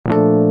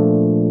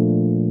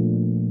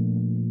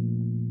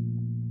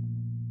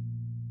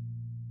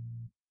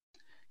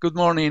Good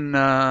morning,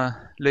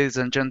 ladies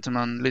and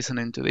gentlemen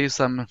listening to this.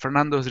 I'm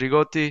Fernando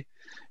Srigotti,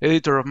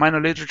 editor of Minor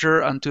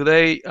Literature, and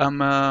today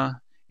I'm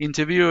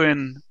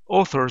interviewing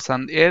authors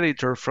and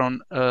editor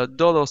from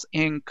Dodos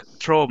Inc.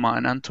 Trauma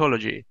and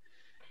Anthology,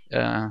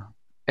 uh,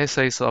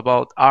 essays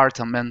about art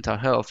and mental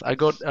health. I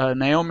got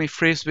Naomi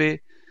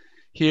Frisby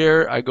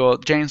here, I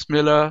got James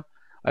Miller,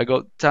 I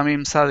got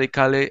Tamim Sadiq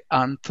Ali,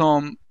 and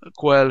Tom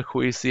Quell,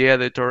 who is the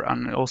editor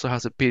and also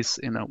has a piece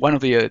in one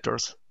of the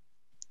editors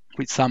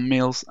with Sam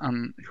Mills,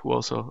 and who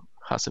also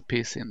has a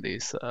piece in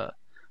this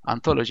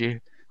anthology.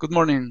 Good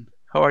morning.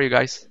 How are you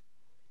guys?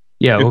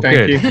 Yeah, all Good, thank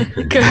good.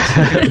 you. Good.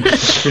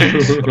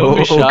 Don't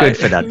be All shy. good,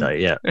 Fernando.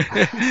 Yeah.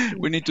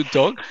 We need to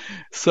talk.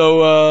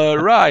 So,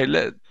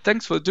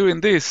 thanks for doing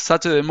this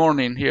Saturday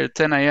morning here,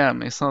 10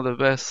 a.m. It's not the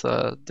best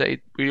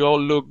date. We all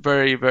look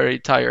very, very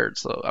tired.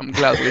 So I'm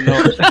glad we're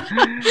not.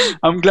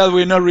 I'm glad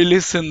we're not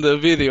releasing the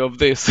video of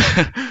this.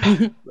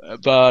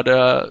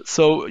 But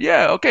so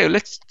yeah, okay.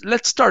 Let's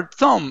start.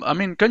 Tom, I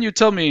mean, can you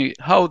tell me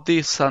how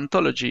this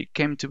anthology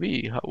came to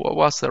be? What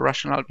was the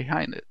rationale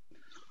behind it?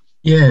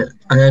 Yeah,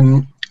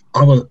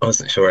 I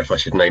wasn't sure if I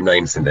should name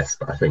names in this,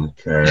 but I think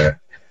it's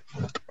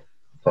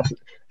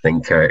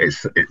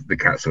the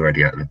cat's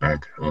already out of the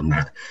bag on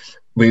that.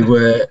 We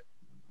were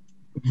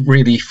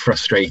really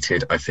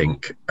frustrated, I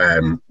think,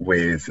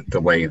 with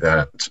the way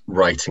that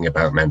writing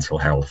about mental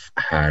health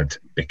had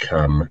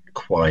become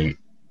quite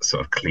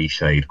sort of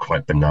cliched,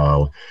 quite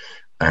banal.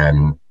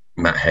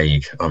 Matt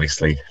Haig,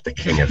 obviously, the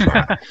king of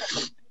that.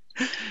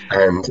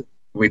 And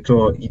we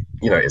thought,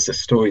 it's a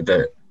story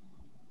that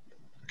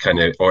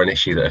or an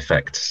issue that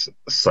affects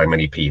so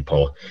many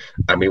people,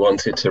 and we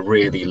wanted to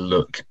really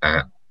look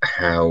at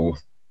how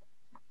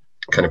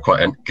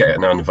get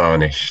an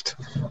unvarnished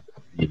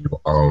view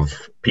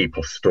of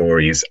people's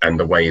stories and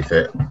the way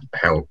that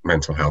how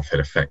mental health had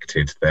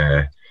affected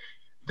their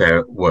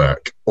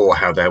work, or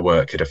how their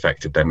work had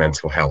affected their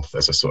mental health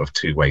as a sort of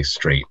two-way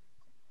street.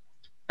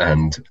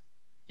 And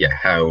yeah,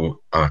 how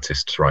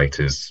artists,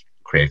 writers,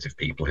 creative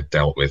people had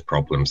dealt with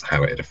problems,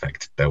 how it had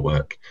affected their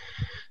work.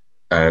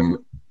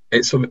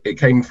 It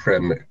came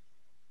from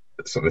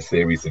sort of a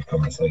series of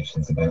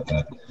conversations about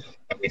that.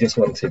 And we just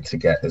wanted to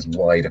get as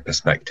wide a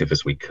perspective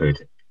as we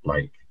could,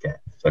 like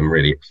get some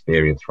really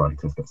experienced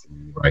writers, get some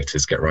new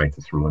writers, get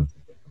writers from loads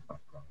of different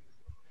backgrounds,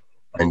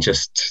 and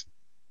just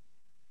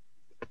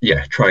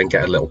try and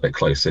get a little bit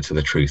closer to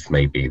the truth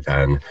maybe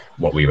than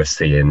what we were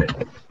seeing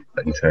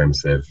in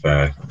terms of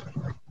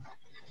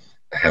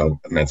how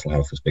mental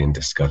health was being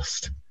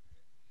discussed.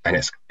 And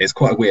it's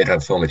quite a weird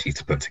anthology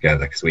to put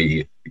together, because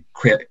we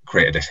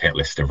created a hit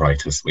list of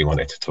writers we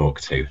wanted to talk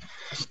to,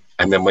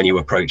 and then when you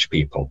approach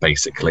people,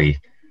 basically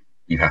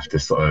you have to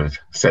sort of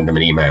send them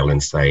an email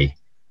and say,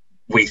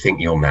 we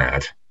think you're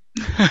mad,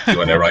 do you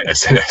want to write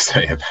us an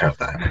essay about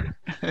that?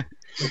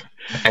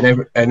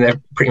 And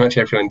pretty much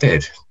everyone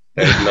did.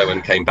 No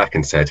one came back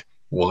and said,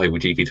 why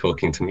would you be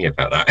talking to me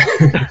about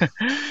that?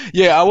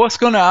 Yeah, I was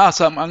gonna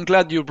ask. I'm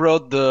glad you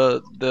brought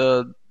the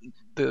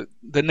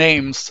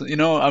names.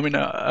 I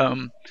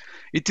mean,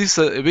 it is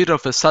a bit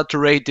of a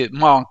saturated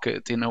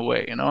market in a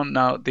way.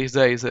 Now these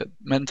days,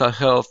 mental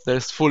health,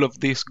 there's full of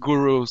these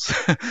gurus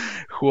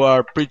who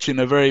are preaching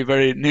a very,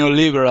 very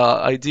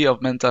neoliberal idea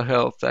of mental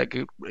health. Like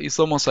it's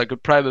almost like a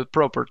private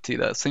property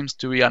that seems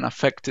to be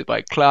unaffected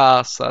by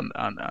class and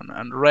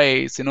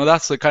race.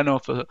 That's the kind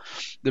of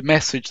the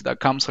message that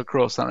comes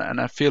across,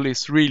 and I feel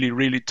it's really,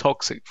 really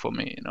toxic for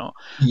me.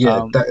 Yeah,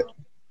 Um,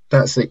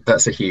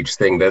 that's a huge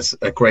thing. There's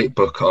a great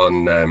book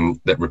on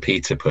that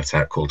Repeater put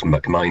out called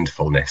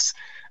Mindfulness,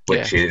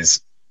 which yes.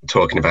 is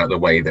talking about the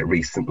way that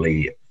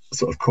recently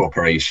sort of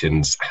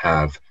corporations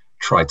have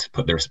tried to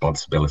put the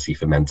responsibility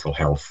for mental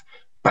health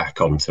back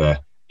onto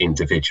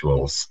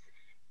individuals.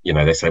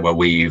 They say, well,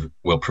 we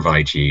will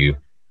provide you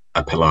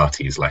a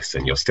Pilates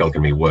lesson. You're still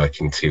going to be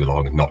working too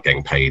long and not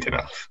getting paid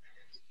enough.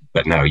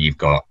 But now you've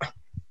got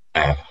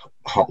a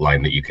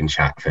hotline that you can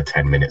chat for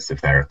 10 minutes of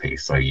therapy.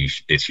 So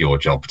it's your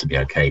job to be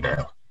okay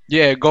now.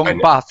 Yeah, gong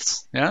And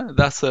paths. Yeah,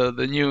 that's the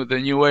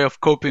new way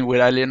of coping with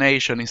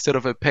alienation. Instead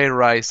of a pay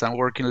rise and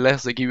working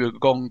less, they give you a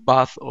gong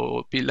bath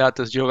or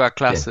Pilates yoga yeah,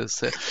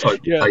 classes. I,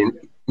 Yeah, I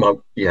my,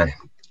 yeah,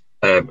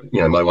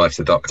 my wife's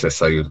a doctor,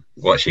 so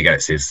what she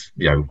gets is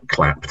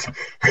clapped.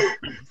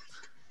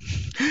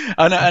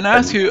 and I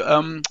ask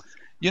And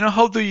you,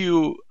 how do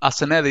you,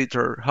 as an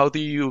editor, how do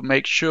you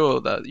make sure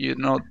that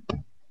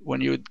when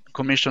you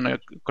commission a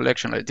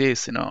collection like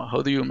this,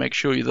 how do you make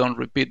sure you don't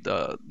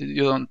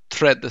you don't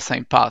tread the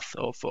same path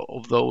of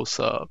those?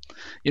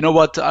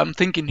 What I'm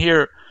thinking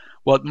here,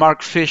 what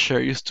Mark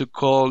Fisher used to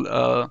call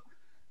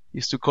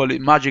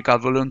it magical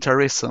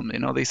voluntarism.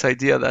 This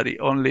idea that it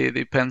only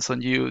depends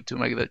on you to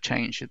make the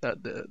change.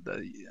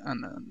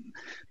 And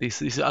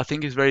this is, I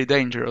think, is very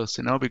dangerous.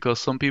 Because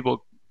some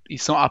people,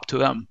 it's not up to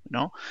them.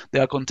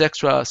 There are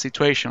contextual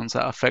situations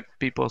that affect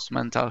people's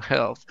mental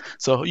health.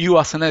 So you,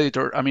 as an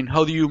editor, I mean,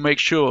 how do you make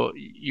sure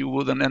you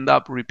wouldn't end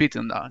up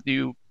repeating that?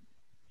 Do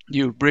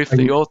you brief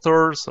the I,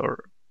 authors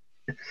or?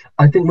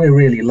 I think we're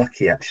really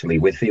lucky actually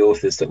with the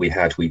authors that we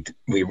had. We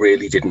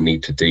really didn't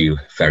need to do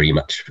very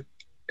much.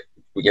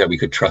 We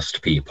could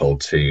trust people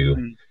to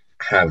Mm,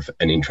 have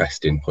an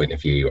interesting point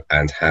of view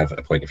and have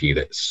a point of view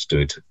that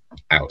stood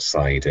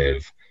outside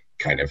of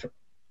kind of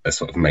a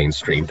sort of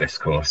mainstream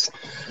discourse.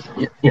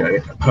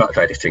 Part of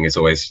editing is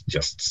always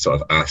just sort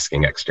of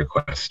asking extra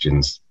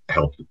questions,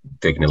 help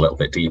digging a little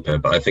bit deeper.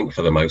 But I think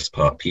for the most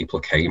part, people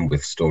came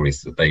with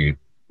stories that they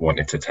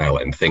wanted to tell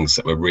and things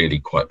that were really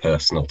quite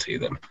personal to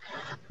them.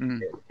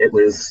 mm. It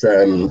was,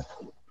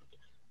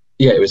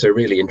 it was a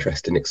really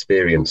interesting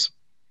experience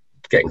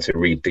getting to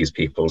read these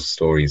people's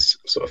stories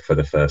sort of for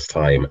the first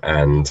time,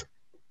 and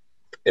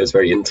it was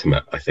very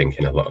intimate, I think,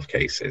 in a lot of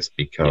cases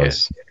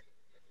because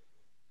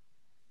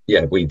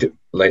we did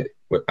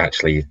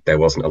actually there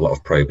wasn't a lot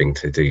of probing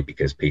to do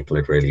because people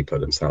had really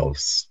put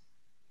themselves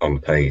on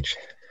the page.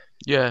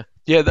 Yeah,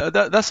 yeah,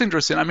 that's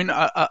interesting. I mean,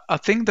 I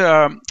think there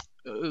are,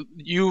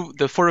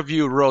 the four of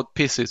you wrote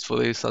pieces for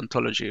this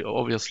anthology,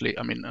 obviously.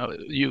 I mean,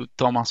 you,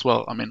 Tom, as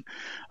well. I mean,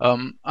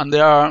 and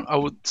there are, I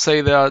would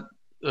say, they are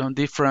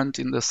different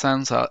in the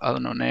sense, I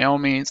don't know,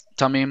 Naomi,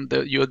 Tamim,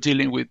 that you're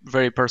dealing with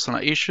very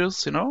personal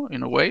issues, in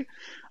a way.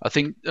 I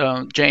think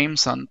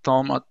James and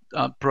Tom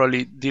are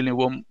probably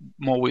dealing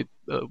more with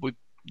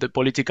the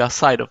political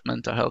side of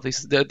mental health.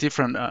 They're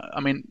different.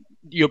 I mean,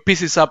 your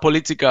pieces are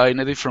political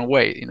in a different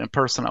way, in a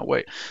personal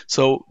way.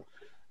 So,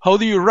 how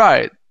do you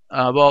write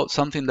about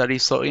something that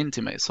is so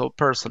intimate, so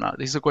personal?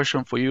 This is a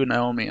question for you,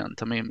 Naomi and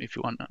Tamim, if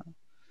you want to.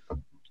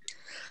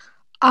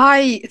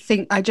 I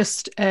think I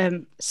just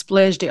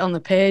splurged it on the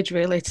page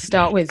really to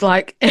start with.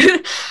 Like,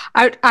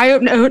 I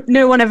hope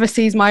no one ever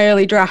sees my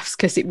early drafts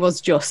because it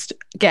was just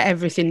get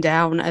everything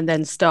down and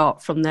then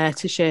start from there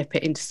to shape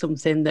it into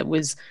something that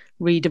was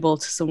readable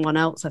to someone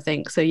else, I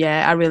think. So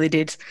yeah, I really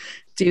did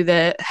do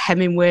the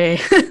Hemingway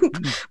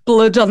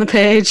blood on the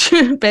page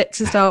bit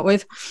to start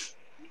with.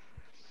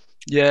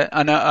 Yeah,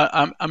 and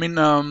I mean,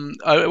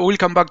 I will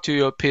come back to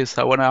your piece.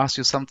 I want to ask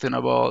you something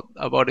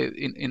about it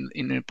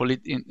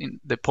in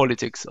the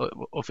politics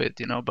of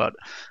it, But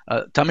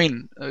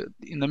Tamin,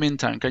 in the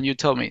meantime, can you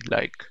tell me,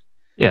 like?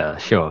 Yeah,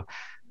 sure.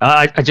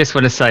 I just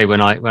want to say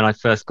when I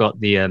first got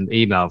the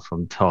email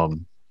from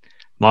Tom,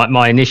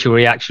 my initial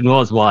reaction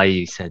was, "Why are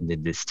you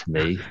sending this to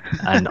me?"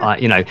 And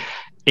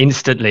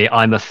instantly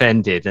I'm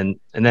offended, and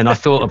then I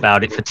thought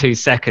about it for 2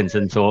 seconds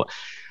and thought,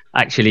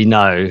 actually,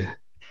 no.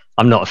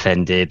 I'm not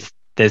offended.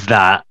 There's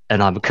that,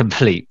 and I'm a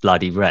complete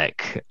bloody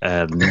wreck.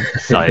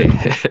 So,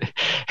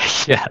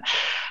 yeah.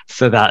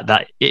 So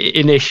that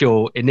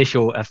initial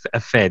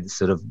offence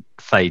sort of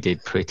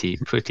faded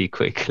pretty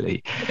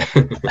quickly.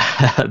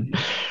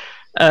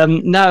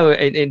 No,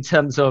 in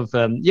terms of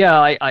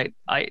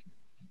I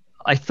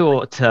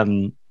thought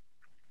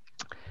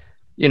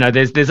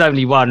there's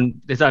only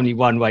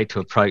one way to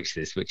approach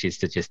this, which is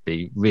to just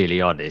be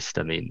really honest.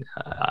 I mean,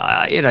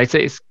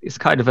 it's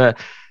kind of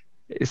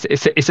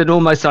it's an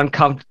almost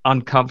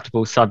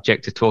uncomfortable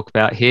subject to talk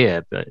about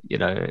here, but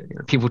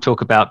people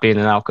talk about being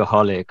an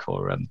alcoholic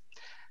or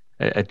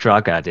a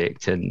drug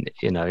addict, and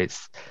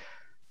it's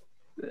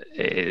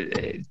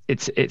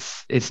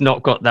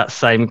not got that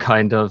same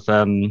kind of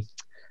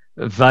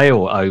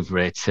veil over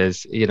it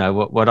as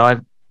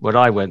what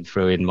I went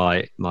through in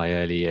my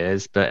early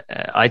years. But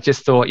I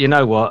just thought,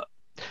 what,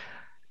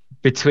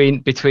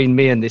 between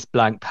me and this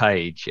blank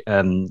page,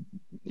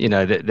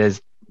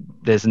 that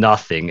there's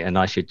nothing, and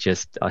I should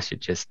just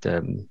just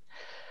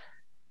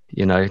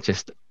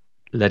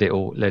let it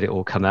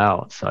all come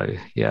out. So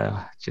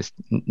yeah, just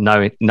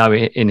no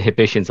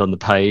inhibitions on the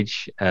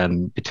page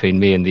between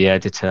me and the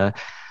editor,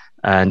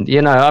 and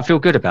I feel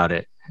good about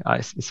it.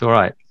 It's all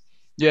right.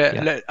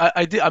 Yeah.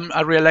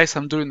 I realize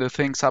I'm doing the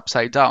things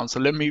upside down. So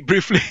let me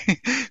briefly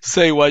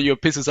say what your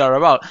pieces are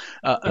about.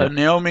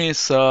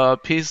 Naomi's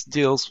piece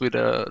deals with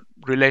a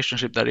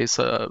relationship that is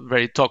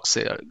very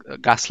toxic,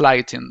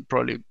 gaslighting.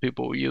 Probably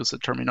people use the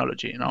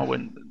terminology.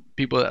 When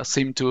people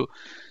seem to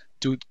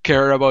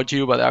care about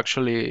you, but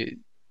actually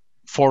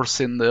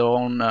forcing their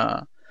own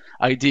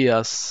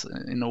ideas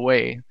in a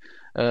way.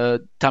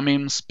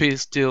 Tamim's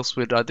piece deals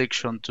with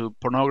addiction to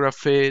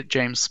pornography.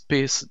 James'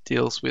 piece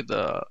deals with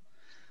the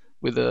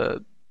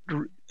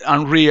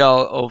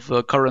unreal of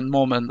the current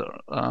moment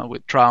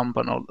with Trump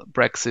and all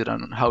Brexit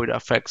and how it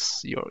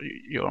affects your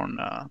own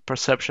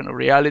perception of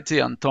reality.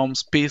 And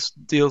Tom's piece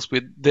deals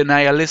with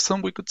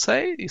denialism, we could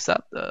say. Is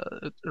that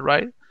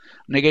right?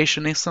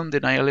 Negationism,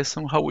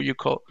 denialism, how would you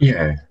call it?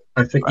 Yeah,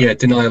 I think,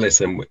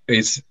 denialism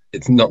it's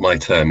not my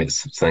term.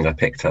 It's something I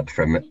picked up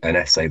from an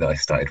essay that I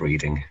started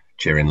reading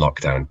during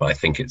lockdown, but I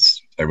think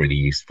it's a really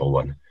useful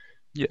one.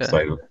 Yeah.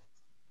 So,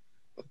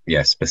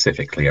 yeah,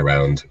 specifically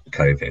around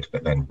COVID,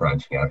 but then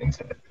branching out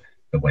into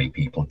the way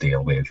people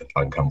deal with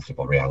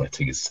uncomfortable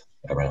realities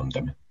around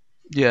them.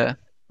 Yeah.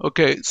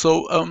 Okay.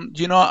 So,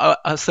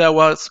 I said I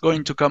was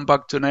going to come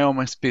back to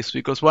Naomi's piece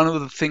because one of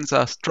the things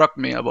that struck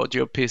me about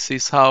your piece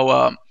is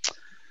how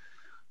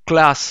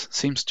class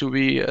seems to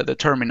be a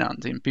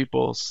determinant in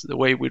the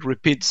way we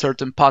repeat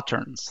certain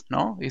patterns.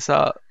 No,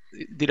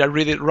 did I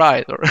read it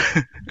right? Or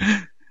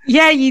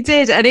Yeah, you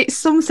did. And it's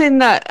something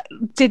that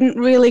didn't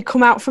really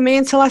come out for me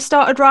until I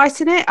started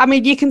writing it. I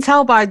mean, you can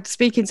tell by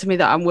speaking to me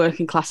that I'm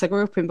working class. I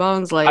grew up in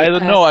Barnsley. I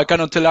don't know. I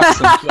cannot tell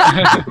accents.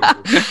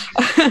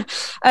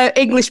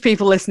 English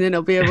people listening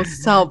will be able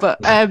to tell. But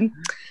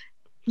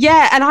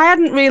yeah, and I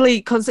hadn't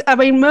really, I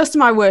mean, most of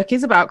my work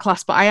is about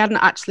class, but I hadn't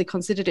actually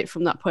considered it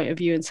from that point of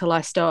view until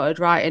I started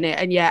writing it.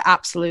 And yeah,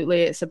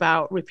 absolutely, it's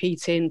about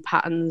repeating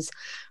patterns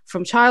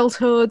from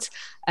childhood,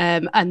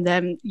 and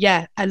then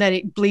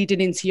it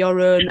bleeding into your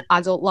own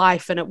adult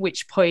life, and at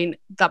which point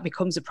that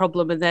becomes a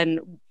problem, and then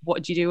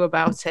what do you do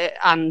about it?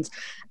 And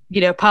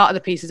part of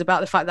the piece is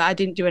about the fact that I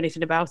didn't do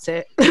anything about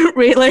it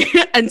really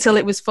until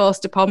it was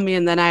forced upon me,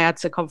 and then I had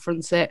to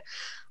confront it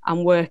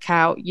and work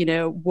out,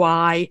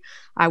 why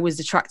I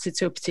was attracted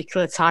to a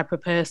particular type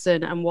of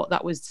person and what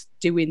that was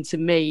doing to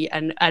me,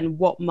 and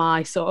what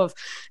my sort of,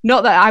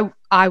 not that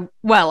I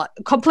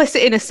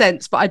complicit in a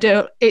sense, but I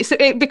don't,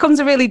 it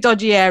becomes a really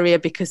dodgy area,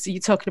 because you're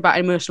talking about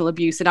emotional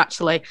abuse, and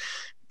actually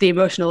the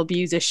emotional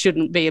abuser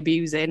shouldn't be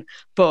abusing,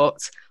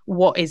 but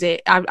what is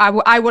it?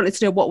 I wanted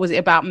to know, what was it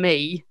about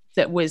me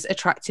that was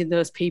attracting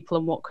those people,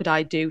 and what could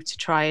I do to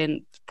try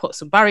and put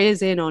some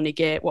barriers in or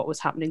negate what was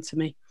happening to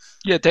me?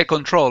 Yeah, take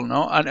control,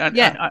 no?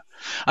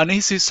 And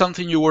is this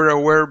something you were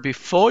aware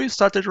before you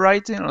started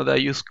writing, or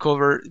that you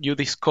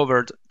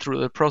discovered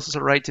through the process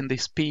of writing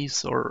this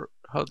piece, or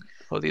how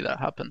did that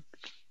happen?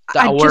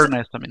 The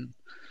awareness, I mean.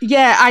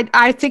 Yeah,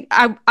 I think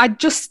I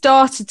just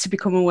started to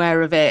become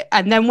aware of it,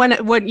 and then when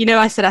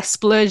I said I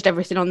splurged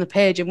everything on the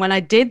page, and when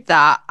I did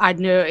that, I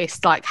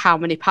noticed like how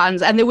many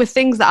patterns, and there were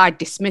things that I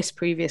dismissed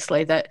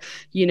previously that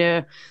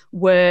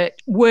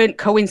weren't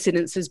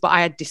coincidences, but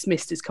I had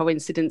dismissed as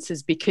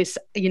coincidences, because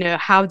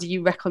how do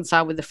you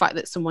reconcile with the fact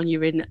that someone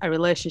you're in a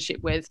relationship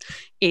with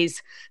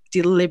is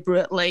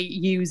deliberately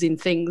using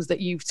things that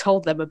you've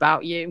told them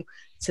about you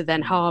to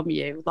then harm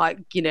you? Like,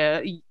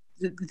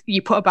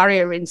 you put a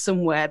barrier in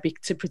somewhere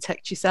to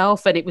protect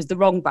yourself, and it was the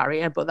wrong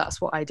barrier, but that's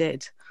what I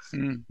did.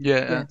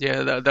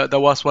 That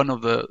was one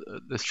of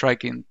the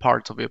striking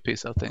parts of your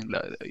piece, I think,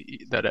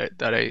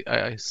 that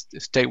I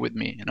stay with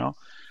me,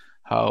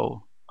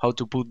 how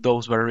to put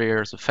those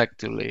barriers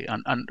effectively,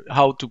 and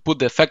how to put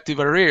the effective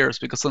barriers,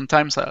 because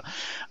sometimes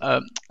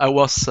I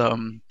was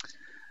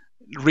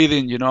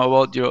reading,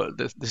 about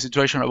the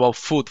situation about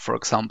food, for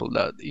example,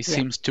 that it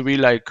seems to be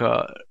like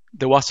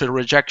there was a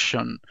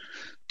rejection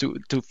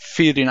to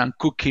feeding and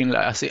cooking,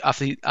 as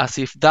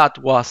if that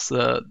was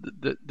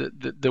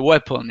the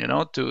weapon,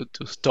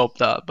 to stop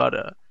that.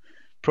 But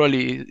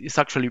probably it's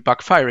actually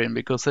backfiring,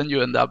 because then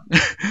you end up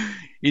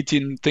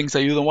eating things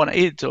that you don't want to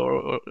eat,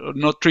 or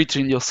not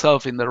treating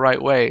yourself in the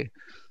right way.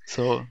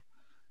 So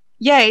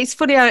yeah, it's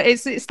funny.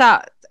 It's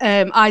that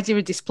idea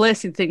of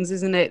displacing things,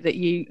 isn't it? That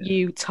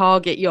you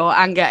target your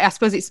anger. I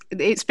suppose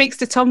it speaks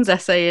to Tom's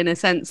essay in a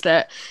sense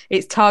that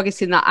it's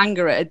targeting that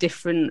anger at a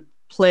different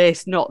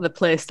place, not the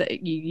place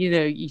that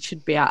you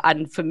should be at.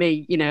 And for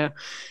me,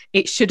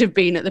 it should have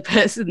been at the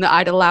person that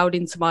I'd allowed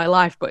into my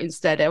life, but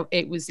instead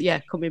it was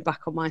coming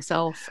back on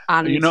myself.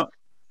 And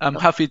I'm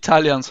half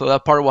Italian, so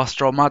that part was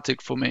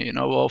traumatic for me.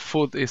 Well,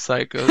 food is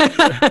like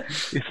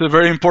it's a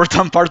very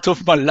important part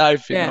of my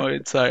life.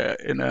 It's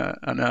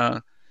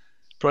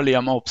probably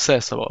I'm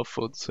obsessed about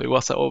food. So it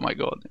was like, oh my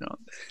god,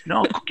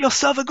 cook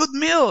yourself a good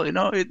meal.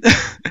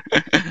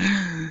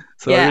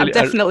 So yeah, I'm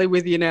definitely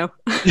with you now.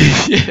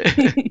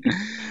 Yeah.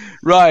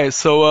 Right.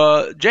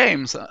 So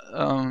James,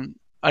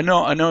 I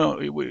know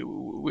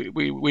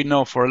we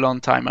know for a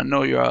long time. I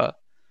know you're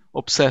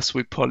obsessed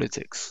with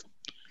politics.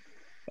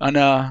 And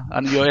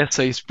your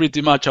essay is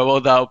pretty much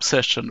about that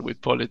obsession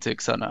with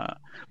politics.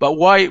 But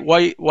why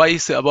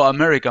is it about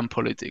American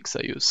politics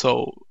that you're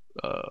so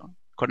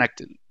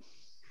connected with?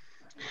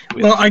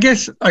 Well, I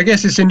guess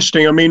it's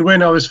interesting. I mean,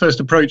 when I was first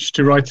approached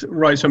to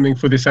write something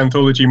for this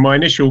anthology, my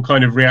initial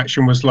kind of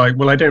reaction was like,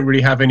 well, I don't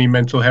really have any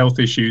mental health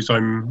issues.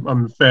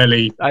 I'm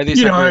fairly, I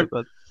disagree,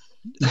 but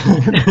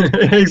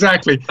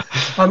exactly.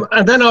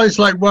 And then I was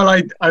like, well,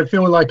 I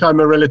feel like I'm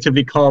a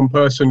relatively calm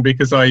person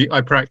because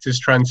I practice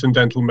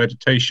transcendental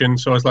meditation.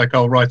 So I was like,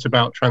 I'll write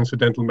about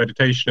transcendental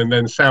meditation. And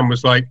then Sam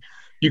was like,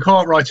 you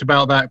can't write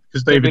about that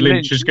because David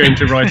Lynch is going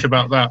to write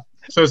about that.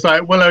 So it's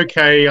like, well,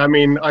 okay. I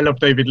mean, I love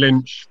David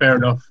Lynch. Fair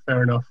enough.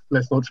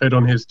 Let's not tread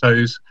on his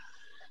toes.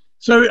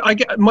 So I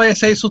get my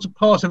essay is sort of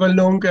part of a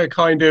longer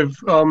kind of,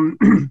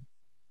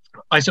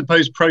 I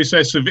suppose,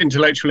 process of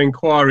intellectual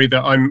inquiry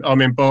that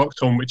I'm embarked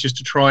on, which is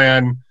to try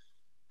and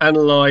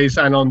analyze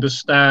and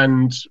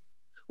understand,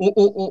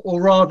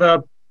 or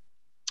rather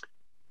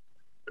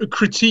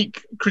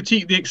critique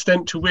the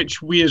extent to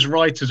which we as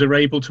writers are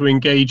able to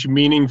engage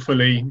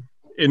meaningfully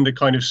in the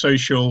kind of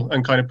social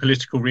and kind of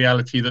political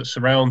reality that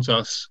surrounds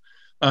us,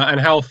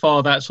 and how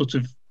far that sort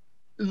of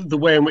the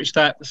way in which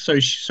that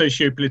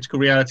socio-political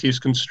reality is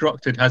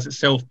constructed has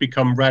itself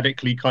become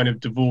radically kind of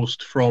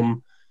divorced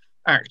from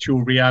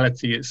actual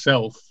reality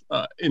itself,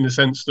 in the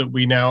sense that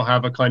we now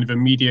have a kind of a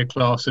media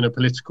class and a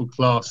political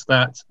class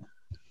that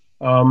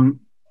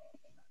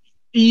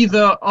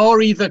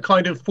either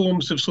kind of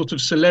forms of sort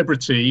of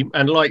celebrity,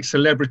 and like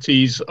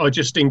celebrities are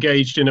just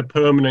engaged in a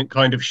permanent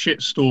kind of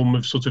shitstorm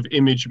of sort of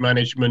image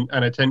management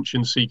and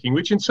attention seeking,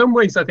 which in some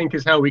ways I think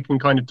is how we can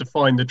kind of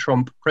define the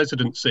Trump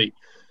presidency.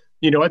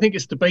 I think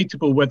it's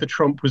debatable whether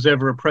Trump was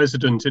ever a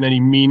president in any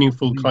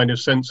meaningful kind of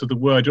sense of the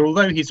word. And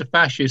although he's a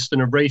fascist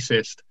and a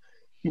racist,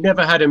 he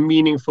never had a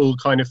meaningful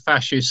kind of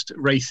fascist,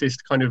 racist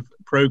kind of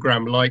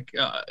program like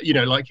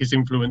his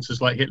influences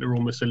like Hitler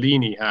or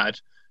Mussolini had.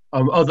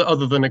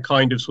 Other than a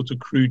kind of sort of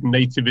crude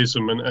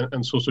nativism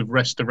and sort of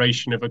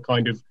restoration of a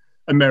kind of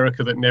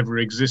America that never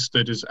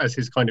existed as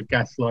his kind of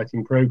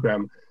gaslighting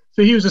program.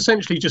 So he was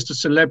essentially just a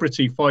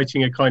celebrity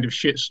fighting a kind of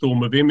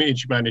shitstorm of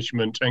image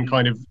management and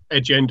kind of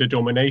agenda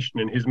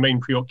domination. And his main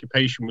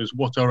preoccupation was,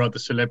 what are other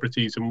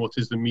celebrities and what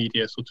is the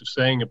media sort of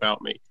saying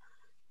about me?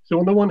 So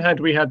on the one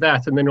hand, we had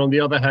that. And then on the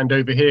other hand,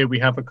 over here, we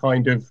have a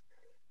kind of,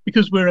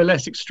 because we're a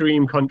less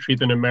extreme country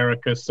than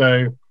America,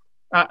 so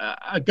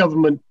a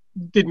government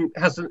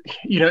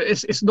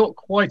it's not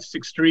quite as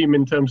extreme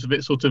in terms of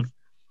its sort of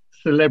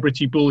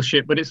celebrity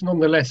bullshit, but it's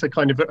nonetheless a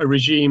kind of a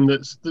regime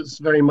that's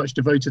very much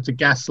devoted to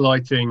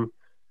gaslighting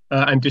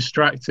and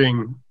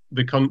distracting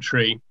the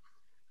country,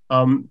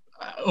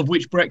 of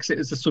which Brexit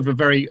is a sort of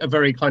a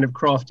very kind of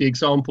crafty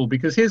example,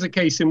 because here's a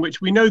case in which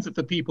we know that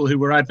the people who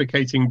were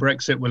advocating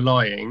Brexit were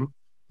lying.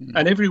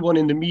 And everyone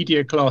in the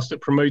media class that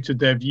promoted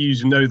their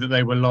views know that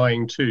they were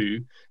lying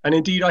too. And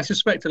indeed, I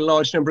suspect a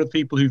large number of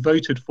people who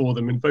voted for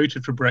them and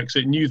voted for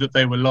Brexit knew that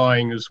they were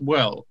lying as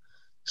well.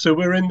 So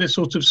we're in this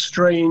sort of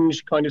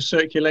strange kind of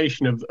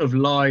circulation of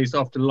lies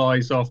after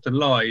lies after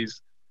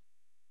lies.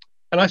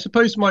 And I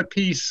suppose my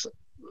piece,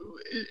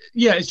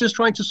 is just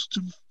trying to sort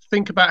of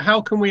think about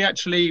how can we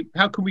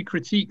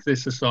critique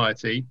this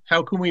society?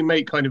 How can we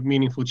make kind of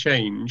meaningful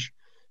change?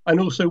 And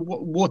also,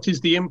 what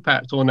is the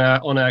impact on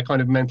our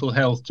kind of mental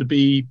health to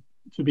be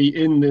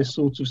in this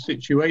sort of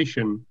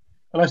situation?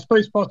 And I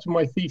suppose part of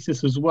my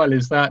thesis as well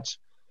is that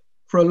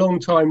for a long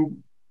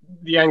time,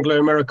 the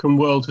Anglo-American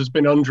world has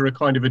been under a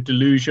kind of a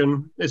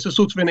delusion. It's a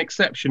sort of an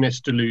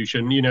exceptionist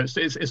delusion.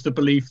 It's the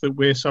belief that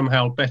we're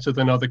somehow better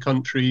than other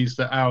countries,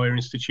 that our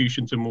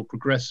institutions are more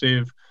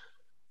progressive,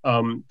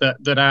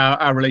 that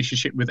our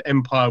relationship with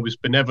empire was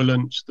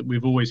benevolent, that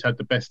we've always had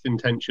the best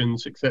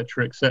intentions,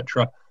 etc.,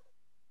 etc.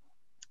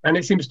 And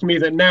it seems to me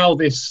that now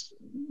this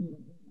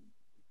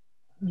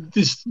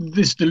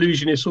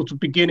delusion is sort of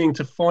beginning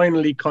to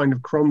finally kind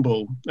of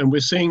crumble. And we're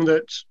seeing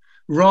that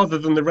rather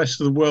than the rest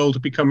of the world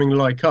becoming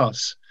like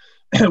us,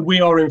 we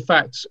are in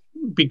fact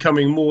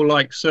becoming more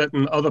like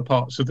certain other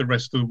parts of the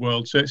rest of the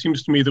world. So it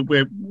seems to me that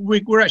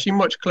we're actually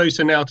much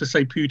closer now to,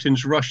 say,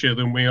 Putin's Russia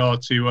than we are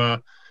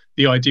to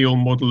the ideal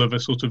model of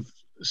a sort of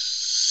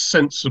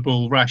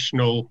sensible,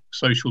 rational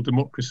social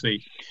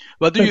democracy.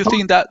 But do you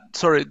think that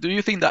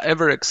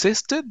ever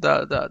existed,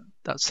 that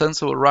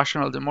sensible,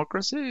 rational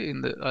democracy,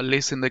 at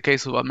least in the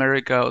case of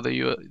America or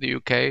the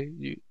UK?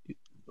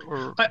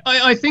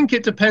 I think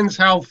it depends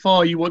how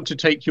far you want to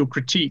take your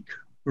critique,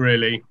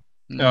 really.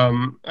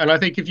 And I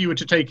think if you were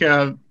to take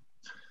a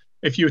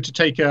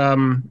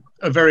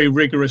very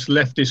rigorous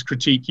leftist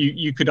critique,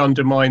 you could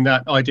undermine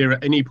that idea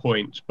at any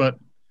point. But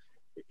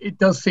it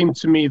does seem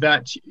to me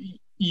that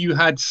you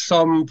had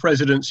some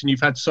presidents and you've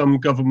had some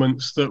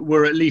governments that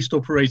were at least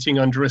operating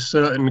under a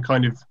certain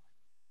kind of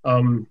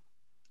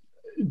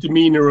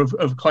demeanor of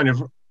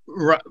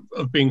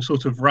being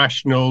sort of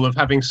rational, of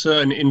having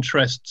certain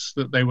interests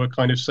that they were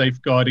kind of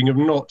safeguarding, of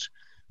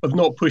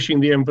not pushing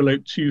the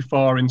envelope too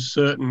far in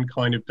certain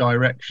kind of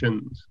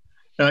directions.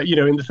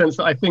 In the sense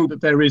that I think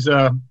that there is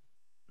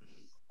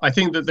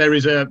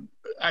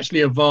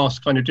actually a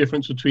vast kind of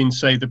difference between,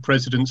 say, the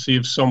presidency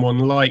of someone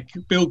like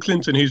Bill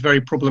Clinton, who's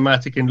very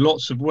problematic in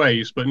lots of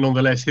ways, but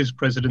nonetheless his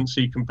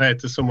presidency compared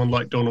to someone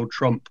like Donald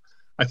Trump,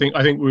 I think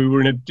we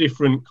were in a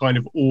different kind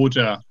of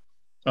order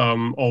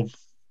of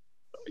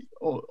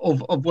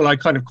well, I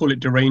kind of call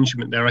it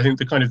derangement there. I think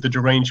the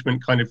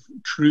derangement kind of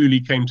truly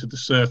came to the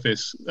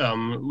surface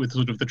with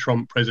sort of the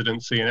Trump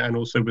presidency and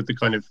also with the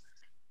kind of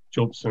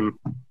Johnson.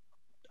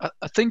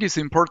 I think it's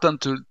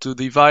important to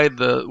divide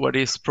what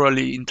is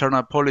probably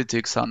internal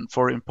politics and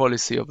foreign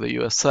policy of the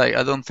USA.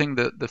 I don't think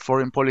that the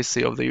foreign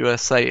policy of the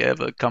USA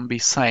ever can be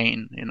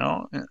sane,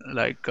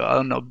 like, I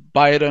don't know,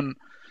 Biden,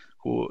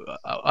 who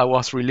I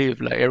was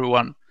relieved, like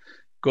everyone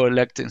go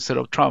elect instead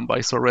of Trump, but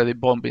it's already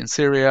bombing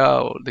Syria,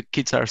 or the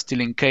kids are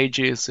still in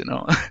cages,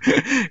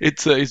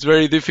 it's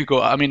very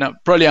difficult. I mean,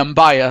 probably I'm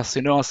biased,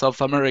 as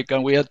South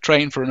American, we are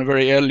trained from a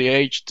very early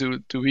age to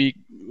be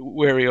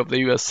wary of the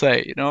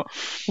USA,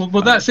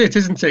 Well, that's it,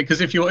 isn't it? Because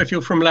if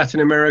you're from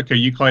Latin America,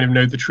 you kind of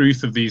know the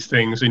truth of these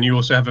things, and you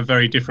also have a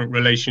very different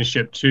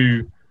relationship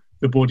to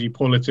the body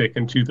politic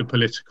and to the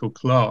political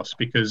class,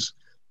 because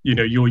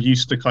you're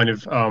used to kind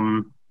of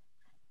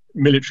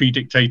military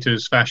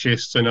dictators,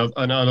 fascists, and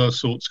other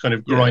sorts, kind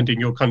of grinding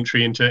your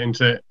country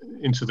into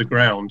the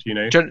ground.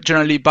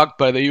 Generally backed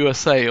by the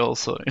USA,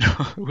 also,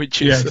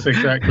 which is yes,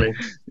 exactly.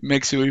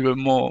 makes you even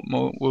more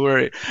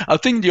worried. I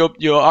think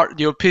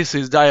your piece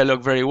is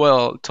dialogue very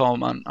well,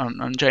 Tom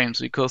and James,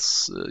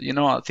 because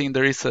I think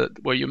there is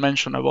what you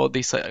mentioned about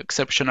this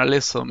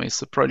exceptionalism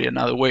is probably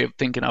another way of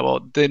thinking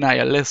about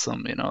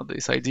denialism.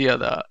 This idea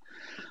that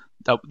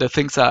the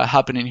things that are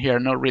happening here are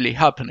not really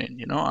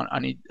happening,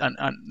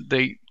 and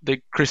they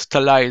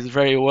crystallize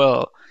very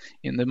well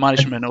in the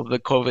management of the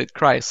COVID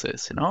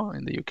crisis, in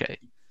the UK.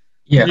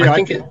 Yeah,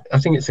 I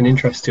think it's an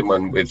interesting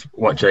one with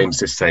what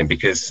James is saying,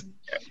 because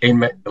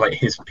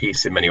his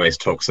piece in many ways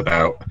talks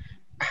about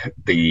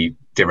the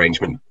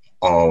derangement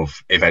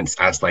of events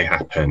as they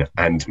happen,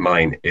 and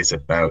mine is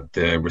about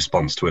the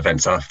response to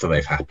events after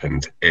they've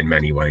happened in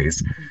many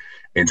ways,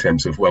 in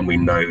terms of when we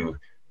know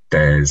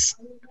there's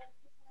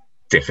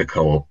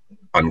difficult,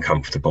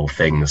 uncomfortable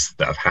things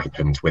that have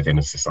happened within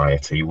a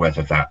society,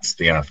 whether that's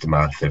the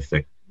aftermath of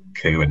the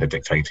coup and the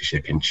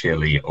dictatorship in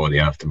Chile or the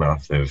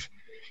aftermath of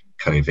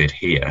COVID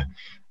here.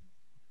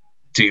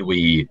 Do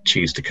we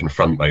choose to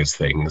confront those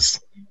things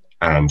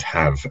and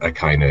have a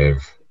kind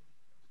of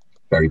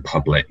very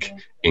public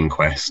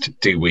inquest?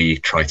 Do we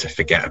try to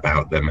forget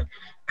about them?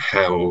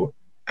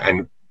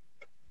 And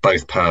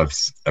both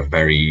paths are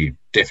very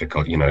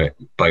difficult.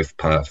 Both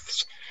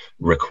paths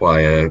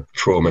require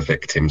trauma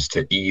victims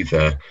to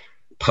either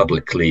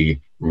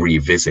publicly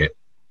revisit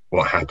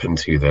what happened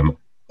to them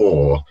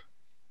or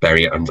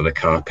bury it under the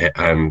carpet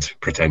and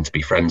pretend to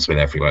be friends with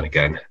everyone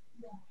again.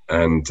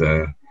 And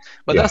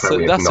but that's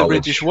a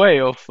British way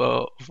of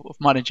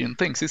managing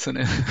things, isn't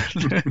it?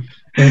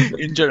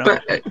 In general.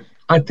 But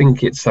I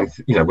think it's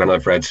something, when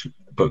I've read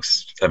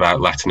books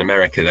about Latin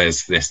America,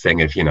 there's this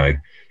thing of,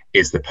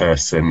 is the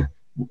person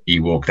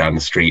you walk down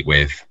the street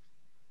with,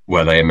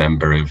 were they a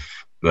member of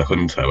the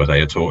junta? Were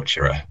they a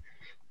torturer?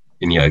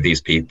 And,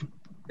 these people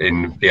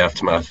in the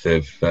aftermath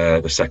of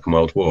the Second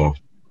World War,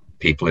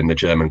 people in the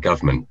German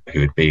government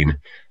who had been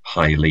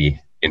highly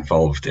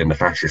involved in the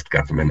fascist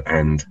government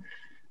and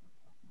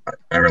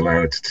are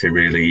allowed to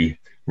really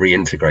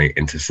reintegrate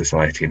into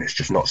society, and it's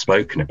just not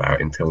spoken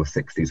about until the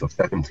 60s or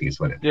 70s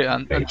when it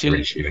became an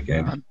issue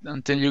again.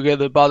 Until you get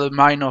the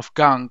Baader-Meinhof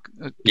gang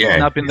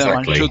kidnapping them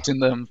and shooting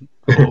them.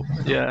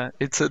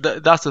 That's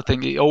the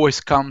thing. It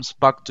always comes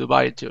back to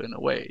bite you in a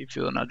way if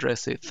you don't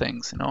address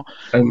things.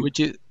 Which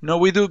is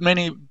we do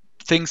many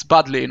things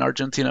badly in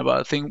Argentina, but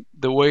I think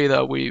the way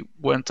that we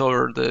went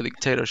over the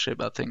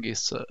dictatorship, I think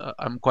is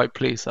I'm quite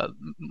pleased that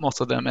most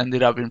of them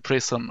ended up in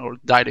prison or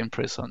died in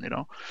prison.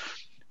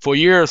 For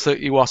years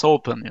it was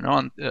open,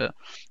 and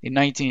in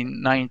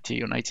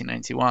 1990 or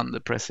 1991,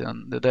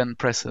 the then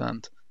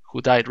president,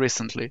 who died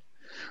recently,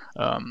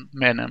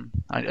 Menem,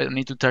 I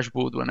need to touch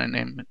wood when I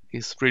name it,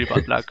 it's really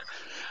bad luck.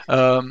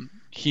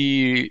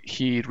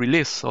 He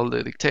released all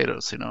the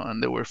dictators,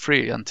 and they were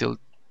free until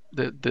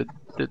the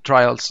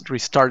trials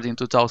restarted in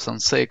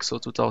 2006 or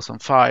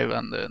 2005,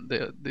 and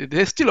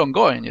they're still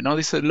ongoing.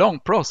 This is a long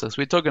process.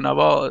 We're talking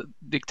about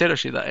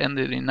dictatorship that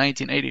ended in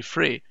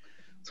 1983.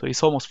 So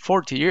it's almost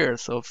 40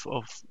 years of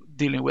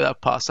dealing with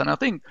that past. And I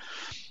think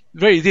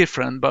very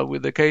different, but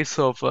with the case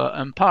of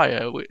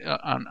Empire,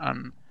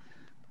 and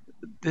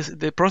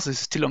the process is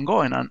still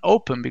ongoing and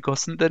open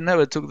because they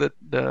never took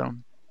the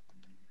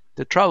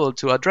trouble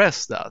to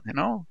address that.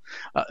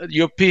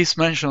 Your piece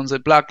mentions the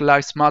Black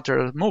Lives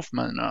Matter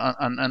movement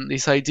and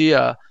this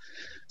idea.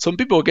 Some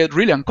people get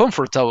really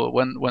uncomfortable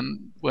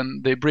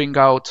when they bring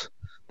out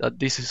that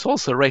this is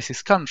also a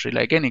racist country,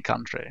 like any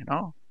country,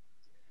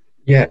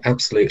 Yeah,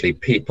 absolutely.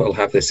 People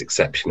have this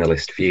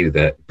exceptionalist view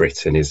that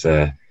Britain is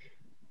a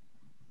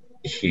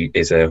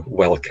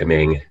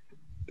welcoming,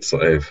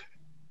 sort of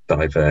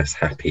diverse,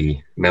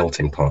 happy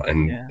melting pot.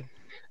 And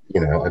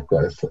I've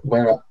got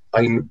where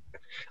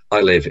I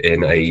live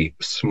in a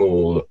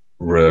small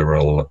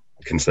rural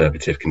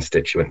conservative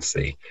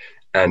constituency,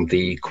 and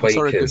the Quakers.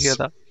 Sorry to hear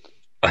that.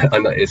 I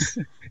know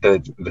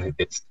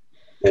it's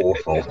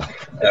awful.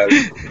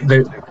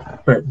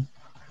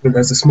 But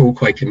there's a small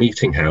Quaker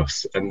meeting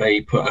house, and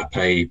they put up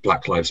a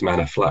Black Lives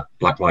Matter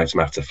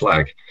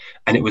flag,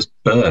 and it was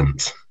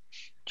burnt.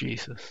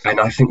 Jesus. And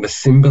I think the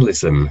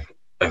symbolism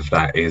of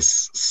that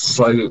is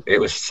it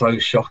was so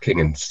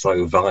shocking and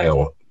so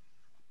vile,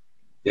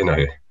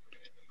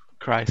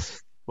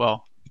 Christ.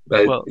 Well.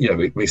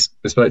 We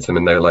spoke to them,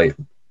 and they were like,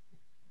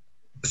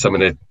 some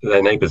of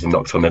their neighbours had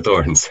knocked on their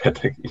door and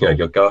said,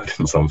 your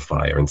garden's on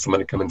fire, and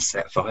someone had come and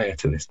set fire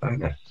to this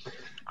banner.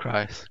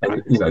 Christ.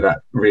 And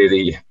that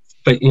really.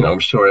 But I'm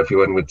sure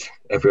everyone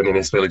in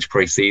this village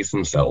probably sees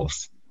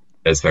themselves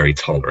as very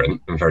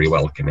tolerant and very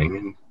welcoming,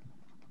 and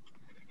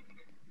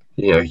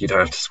you don't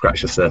have to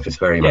scratch the surface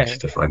very much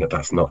to find that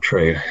that's not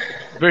true.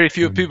 Very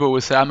few people will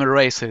say I'm a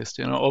racist,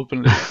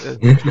 openly.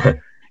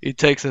 It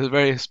takes a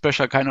very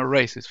special kind of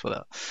racist for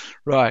that.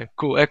 Right,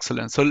 cool,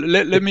 excellent. So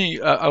let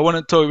me. I want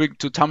to talk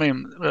to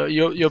Tamim.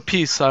 Your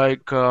piece,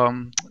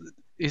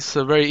 is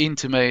a very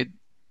intimate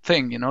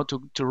thing,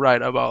 to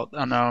write about.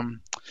 And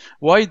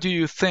why do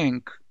you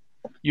think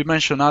you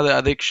mentioned other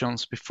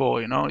addictions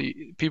before.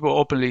 People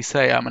openly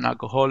say I'm an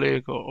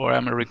alcoholic or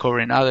I'm a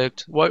recovering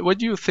addict. Why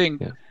do you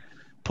think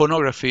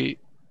pornography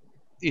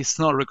is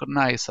not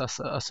recognized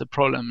as a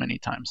problem many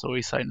times, or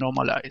is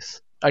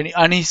normalized?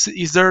 And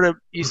is there a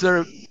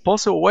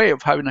possible way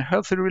of having a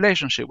healthy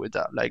relationship with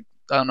that? Like,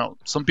 I don't know,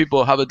 some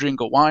people have a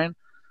drink of wine.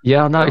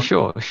 Yeah, no,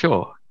 sure.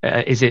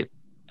 Is it?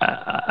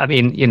 I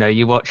mean,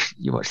 you watch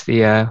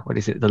the what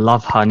is it, the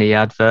Love Honey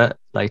advert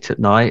late at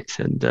night,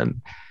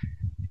 and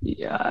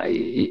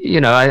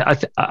I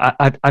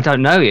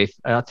don't know if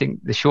I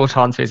think the short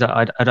answer is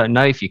I don't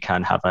know if you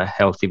can have a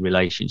healthy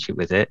relationship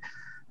with it.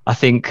 I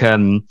think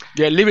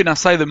leaving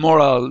aside the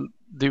moral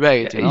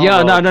debate.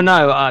 No.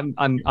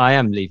 I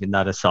am leaving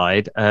that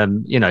aside.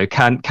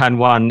 Can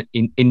one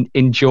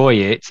enjoy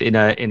it in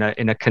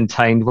a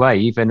contained way,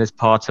 even as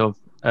part of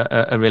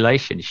a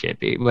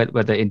relationship,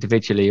 whether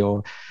individually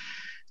or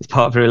as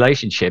part of a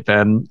relationship?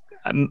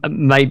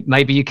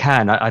 Maybe you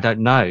can. I don't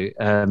know.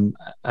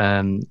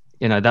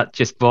 That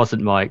just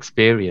wasn't my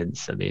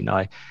experience. I mean,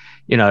 as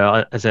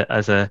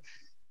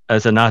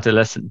an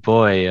adolescent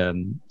boy,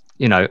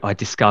 I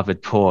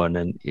discovered porn,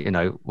 and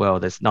well,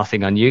 there's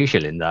nothing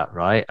unusual in that,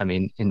 right? I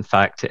mean, in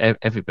fact,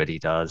 everybody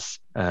does.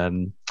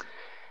 But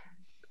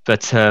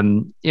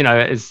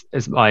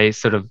as my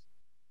sort of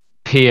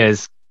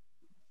peers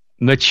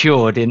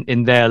matured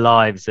in their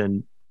lives,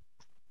 and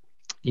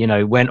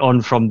went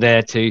on from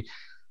there to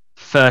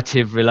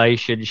furtive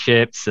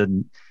relationships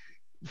and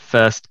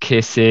first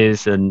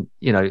kisses, and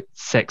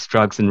sex,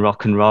 drugs, and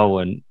rock and roll,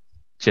 and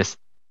just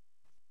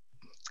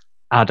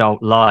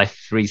adult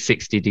life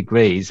 360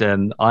 degrees,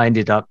 I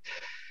ended up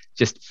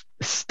just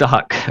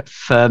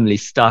firmly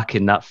stuck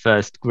in that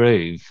first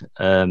groove.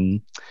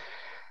 It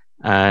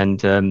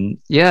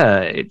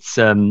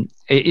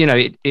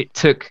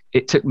took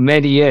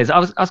many years. I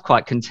was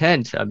quite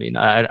content. I mean,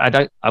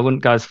 I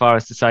wouldn't go as far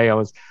as to say I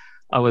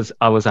was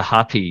a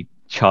happy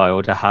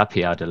child, a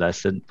happy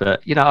adolescent,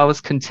 but I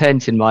was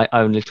content in my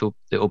own little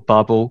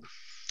bubble.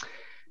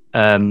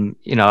 I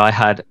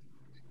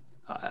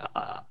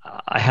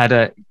had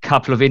a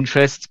couple of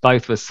interests,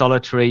 both were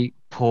solitary,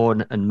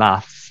 porn and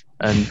maths,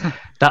 and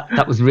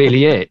that was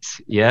really it.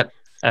 Yeah.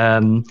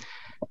 And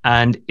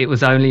it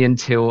was only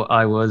until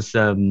I was,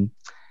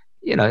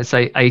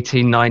 say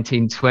 18,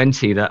 19,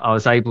 20 that I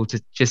was able to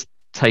just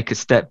take a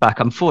step back.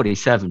 I'm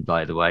 47,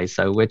 by the way.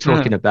 So we're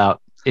talking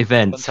about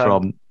events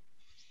from,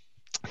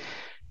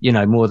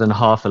 more than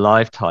half a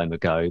lifetime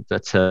ago.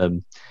 But,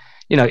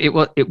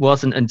 it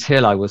wasn't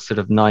until I was sort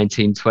of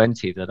 19,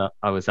 20 that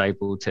I was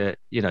able to,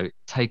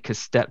 take a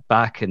step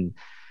back and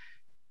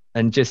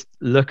just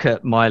look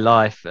at my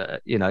life,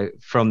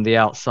 from the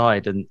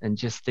outside, and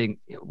just think,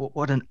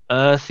 what on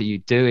earth are you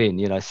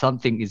doing?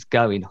 Something is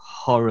going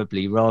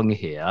horribly wrong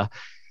here,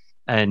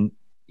 and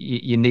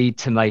you need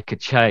to make a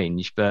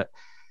change. But,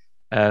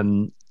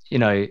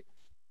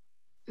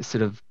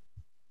 sort of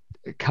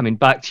coming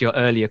back to your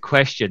earlier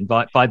question,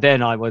 by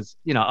then I was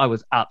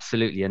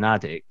absolutely an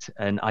addict,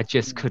 and I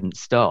just couldn't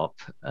stop.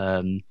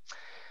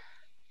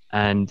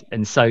 And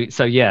so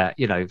yeah,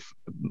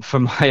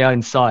 from my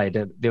own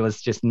side, there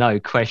was just no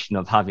question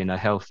of having a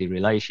healthy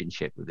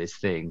relationship with this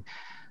thing.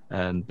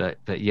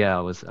 But yeah,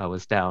 I was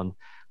down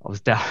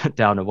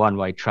a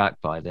one-way track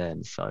by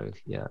then. So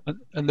yeah.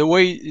 And the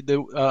way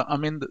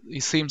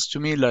it seems to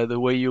me like the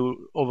way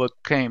you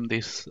overcame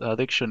this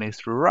addiction is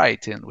through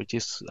writing, which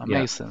is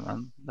amazing. Yeah.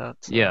 And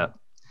that's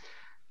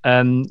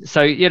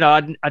So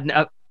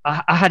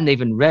I hadn't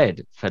even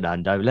read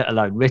Fernando, let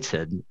alone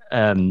written,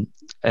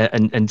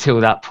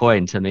 until that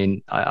point. I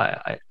mean,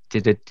 I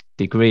did a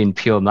degree in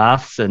pure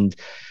maths, and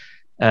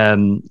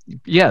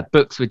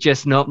books were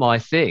just not my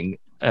thing.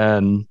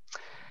 I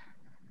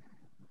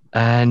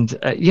don't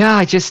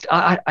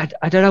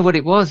know what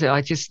it was.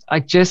 I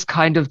just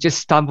kind of just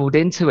stumbled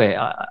into it,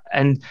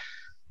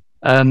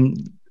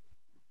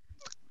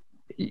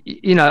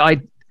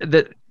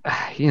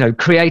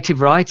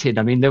 creative writing.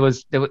 I mean, there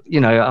was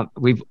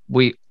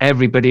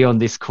everybody on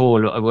this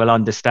call will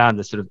understand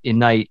the sort of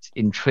innate,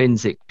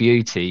 intrinsic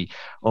beauty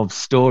of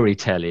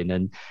storytelling,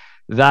 and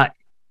that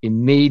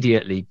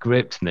immediately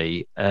gripped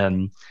me,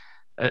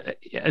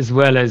 as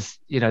well as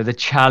the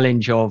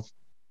challenge of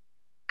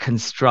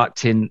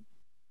constructing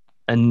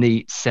a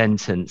neat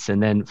sentence,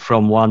 and then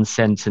from one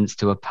sentence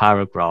to a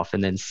paragraph,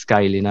 and then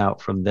scaling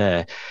out from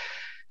there.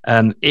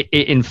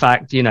 In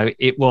fact,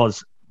 it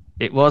was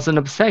an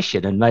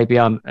obsession, and maybe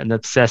I'm an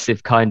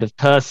obsessive kind of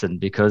person,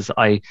 because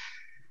I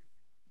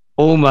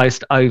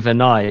almost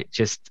overnight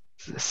just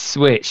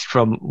switched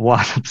from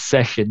one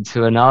obsession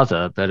to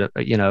another. But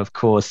of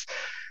course,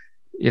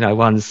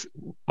 one's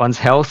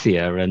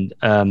healthier, and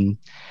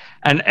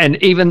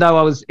even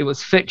though it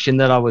was fiction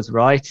that I was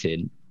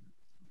writing,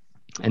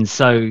 and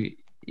so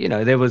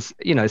there was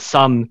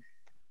some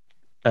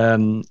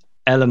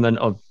element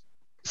of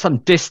some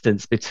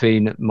distance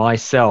between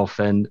myself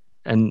and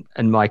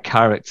my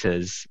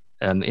characters,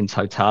 in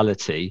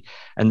totality,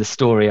 and the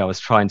story I was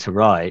trying to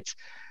write.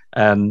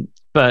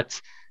 But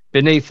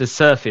beneath the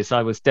surface,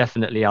 I was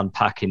definitely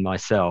unpacking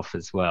myself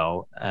as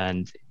well.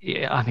 And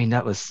yeah, I mean,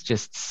 that was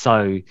just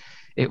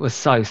it was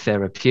so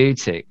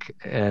therapeutic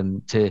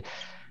to,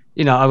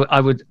 you know,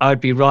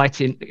 I'd be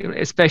writing,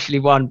 especially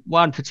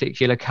one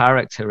particular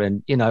character.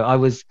 And, you know, I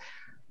was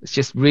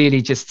just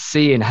really just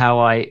seeing how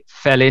I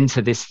fell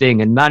into this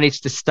thing and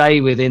managed to stay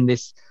within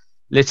this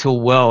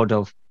little world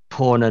of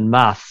porn and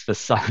maths for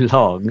so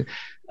long.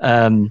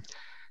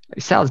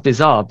 It sounds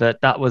bizarre,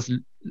 but that was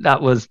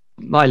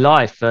my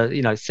life for,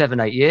 you know,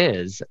 7-8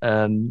 years.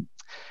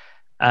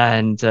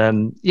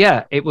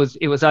 Yeah, it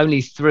was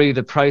only through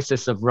the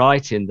process of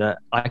writing that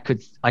I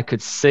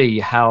could see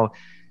how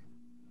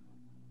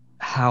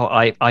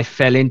I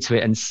fell into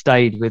it and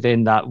stayed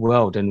within that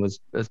world and was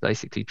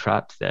basically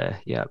trapped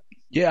there. Yeah.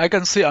 Yeah, I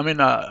can see. I mean,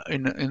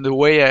 in the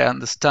way I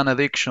understand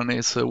addiction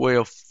is a way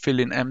of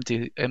filling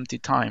empty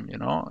time. You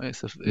know,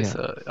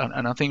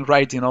 and I think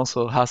writing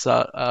also has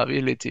a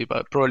ability,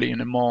 but probably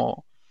in a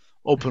more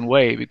open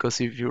way,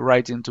 because if you're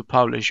writing to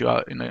publish,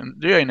 you're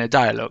in a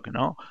dialogue. You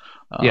know,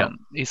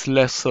 it's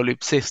less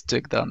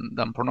solipsistic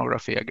than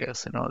pornography, I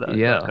guess. You know, that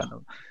kind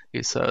of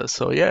is.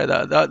 So yeah,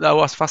 that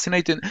was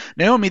fascinating.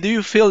 Naomi, do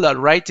you feel that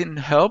writing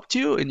helped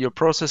you in your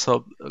process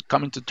of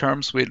coming to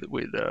terms with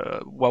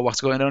what was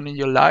going on in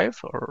your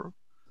life, or?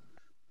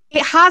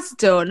 It has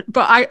done,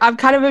 but I'm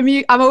kind of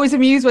amused. I'm always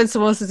amused when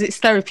someone says it's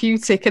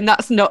therapeutic, and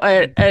that's not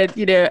a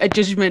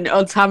judgment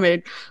on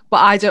Tammin, but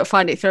I don't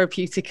find it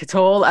therapeutic at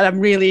all, and I'm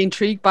really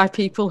intrigued by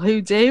people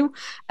who do.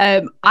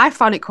 I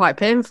found it quite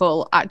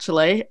painful,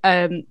 actually,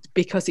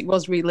 because it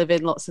was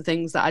reliving lots of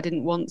things that I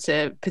didn't want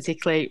to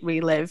particularly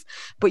relive.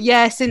 But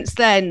yeah, since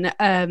then,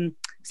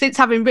 since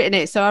having written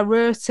it, so I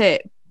wrote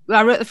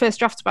the first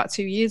draft about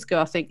 2 years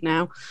ago, I think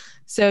now.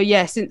 So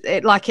yeah, since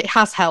it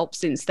has helped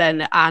since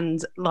then,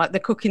 and like the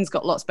cooking's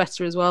got lots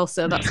better as well.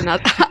 So that's an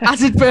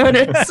added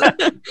bonus.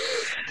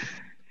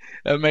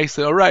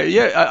 Amazing. All right.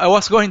 Yeah, I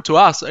was going to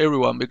ask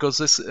everyone, because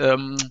it's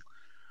it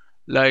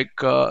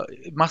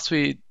must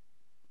be,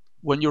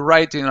 when you're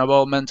writing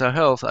about mental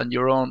health and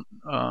your own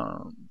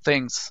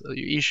things,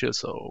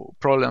 issues or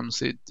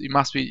problems, it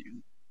must be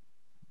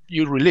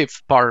you relive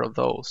part of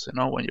those, you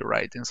know, when you're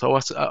writing. So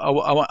I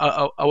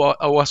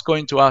was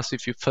going to ask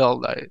if you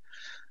felt like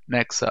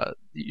next to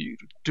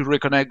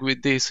reconnect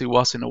with this, it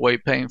was in a way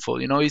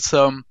painful. You know, it's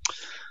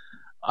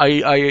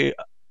I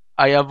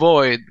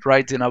avoid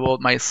writing about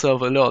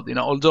myself a lot. You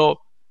know, although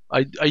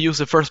I use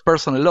the first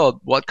person a lot,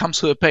 what comes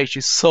to the page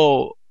is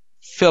so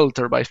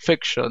filtered by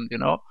fiction. You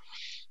know,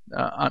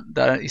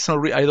 that it's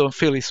not. I don't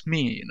feel it's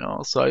me. You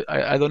know, so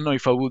I don't know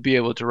if I would be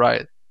able to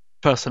write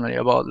personally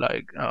about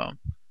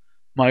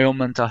my own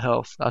mental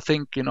health. I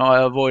think, you know,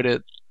 I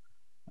avoided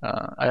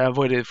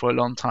it for a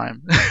long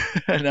time,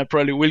 and I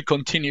probably will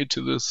continue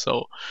to do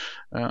so.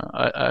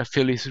 I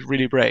feel it's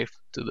really brave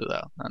to do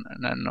that,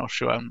 and I'm not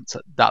sure I'm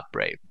that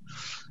brave.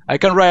 I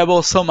can write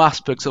about some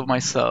aspects of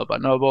myself, but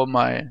not about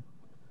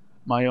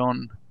my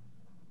own,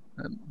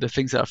 the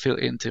things that I feel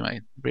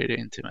intimate, really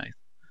intimate.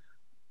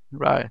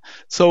 Right.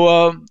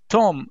 So,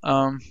 Tom,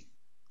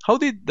 how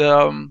did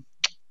the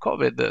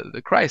COVID,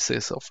 the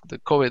crisis of the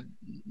COVID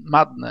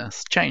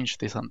madness, change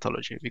this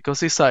anthology?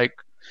 Because it's like,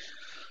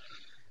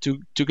 to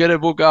get a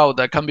book out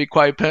that can be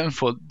quite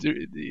painful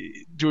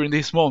during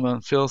this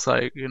moment feels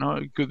like, you know,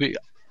 it could be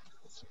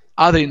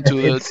adding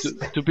to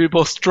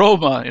people's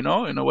trauma, you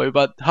know, in a way.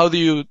 But what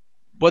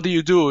do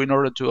you do in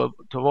order to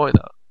avoid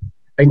that?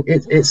 And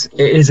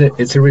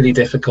it's a really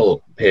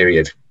difficult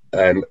period.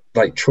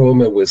 Like,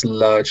 trauma was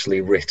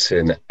largely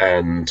written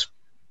and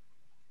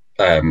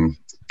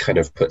kind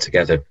of put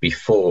together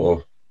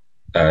before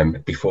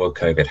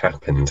COVID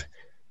happened.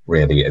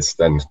 Really, it's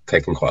then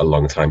taken quite a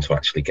long time to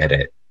actually get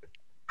it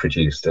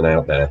produced and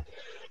out there.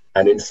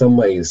 And in some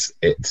ways,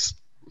 it's,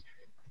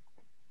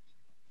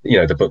 you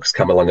know, the book's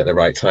come along at the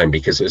right time,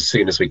 because as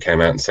soon as we came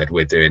out and said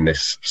we're doing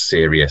this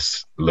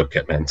serious look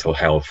at mental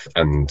health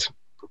and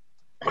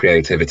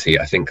creativity,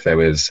 I think there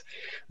was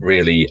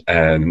really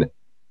an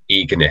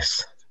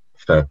eagerness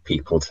for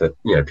people to,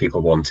 you know,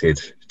 people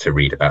wanted to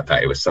read about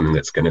that. It was something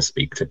that's going to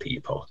speak to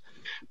people.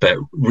 But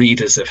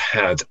readers have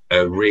had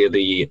a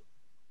really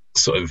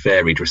sort of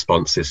varied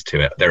responses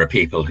to it. There are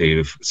people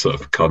who've sort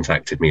of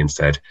contacted me and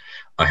said,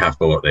 I have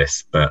bought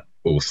this, but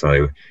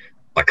also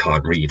I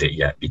can't read it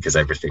yet because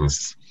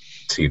everything's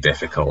too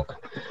difficult.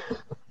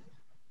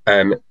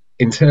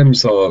 In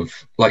terms of,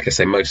 like I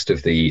say, most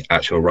of the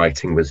actual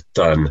writing was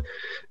done.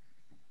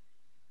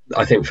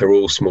 I think for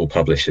all small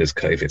publishers,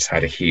 COVID's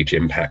had a huge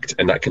impact,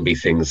 and that can be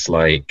things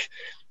like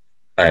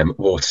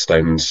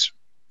Waterstones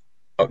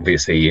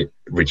obviously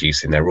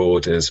reducing their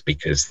orders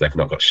because they've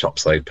not got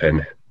shops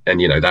open. And,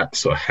 you know, that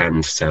sort of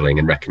hand selling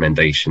and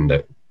recommendation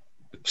that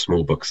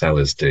small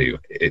booksellers do,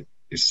 it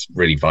is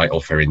really vital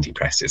for indie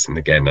presses. And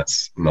again,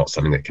 that's not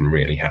something that can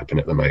really happen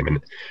at the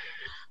moment.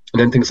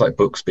 And then things like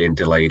books being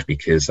delayed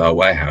because our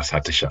warehouse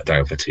had to shut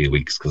down for 2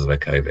 weeks because of a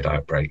COVID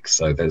outbreak.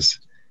 So there's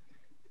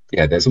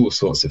all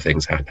sorts of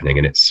things happening,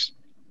 and it's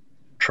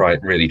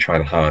really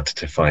trying hard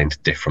to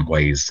find different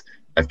ways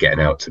of getting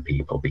out to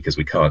people, because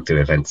we can't do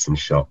events in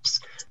shops,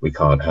 we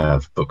can't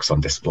have books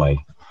on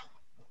display.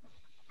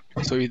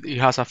 So it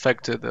has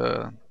affected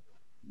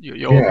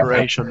your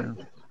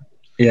operation.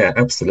 Yeah,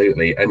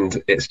 absolutely.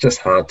 And it's just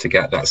hard to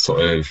get that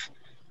sort of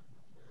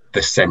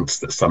the sense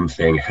that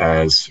something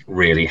has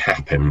really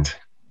happened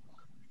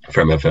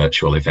from a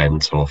virtual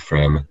event, or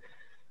from,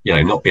 you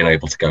know, not being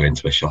able to go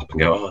into a shop and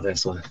go, oh,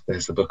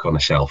 there's a book on a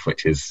shelf,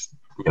 which is,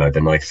 you know,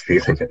 the nice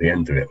feeling at the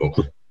end of it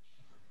all.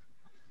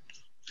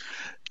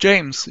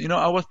 James, you know,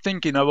 I was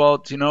thinking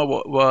about, you know,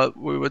 what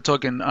we were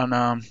talking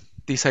on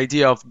this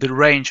idea of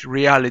deranged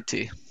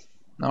reality.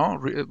 No,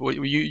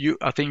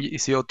 I think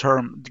it's your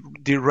term,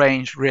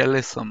 deranged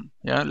realism.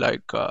 Yeah,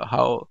 like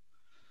how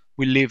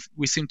we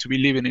seem to be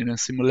living in a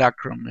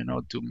simulacrum, you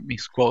know, to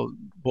misquote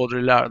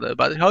Baudrillard.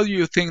 But how do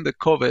you think the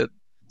COVID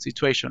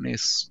situation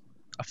is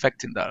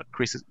affecting that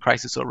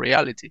crisis of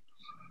reality?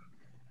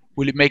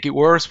 Will it make it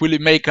worse? Will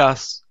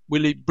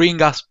it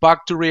bring us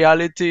back to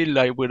reality,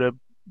 like with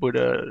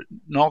a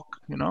knock,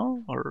 you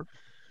know? Or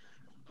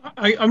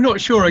I'm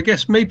not sure. I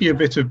guess maybe a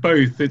bit of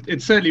both.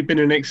 It's certainly been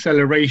an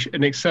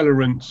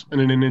accelerant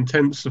and an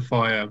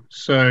intensifier.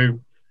 So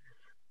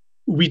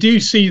we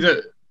do see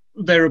that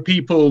there are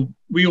people,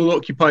 we all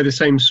occupy the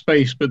same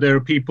space, but there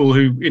are people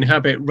who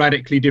inhabit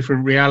radically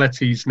different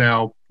realities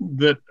now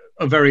that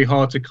are very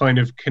hard to kind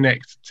of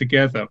connect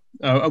together.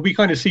 We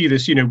kind of see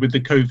this, you know, with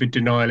the COVID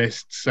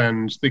denialists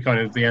and the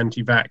kind of the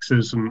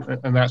anti-vaxxers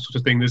and that sort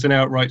of thing. There's an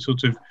outright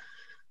sort of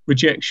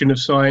rejection of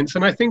science.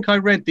 And I think I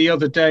read the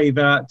other day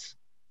that,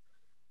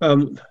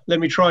 let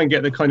me try and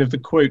get the kind of the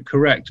quote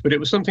correct, but it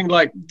was something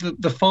like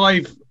the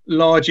 5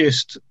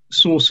 largest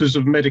sources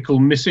of medical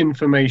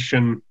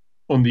misinformation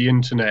on the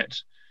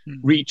internet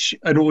reach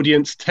an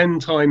audience 10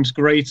 times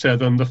greater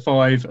than the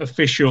 5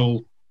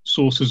 official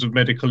sources of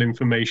medical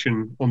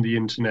information on the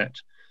internet.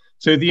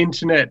 So the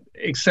internet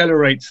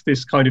accelerates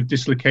this kind of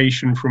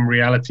dislocation from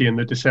reality and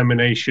the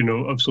dissemination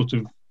of sort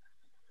of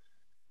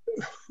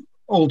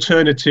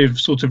alternative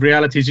sort of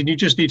realities. And you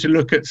just need to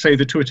look at, say,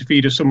 the Twitter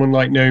feed of someone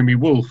like Naomi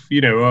Wolf,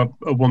 you know,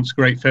 a once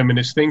great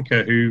feminist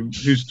thinker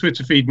whose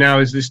Twitter feed now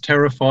is this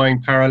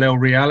terrifying parallel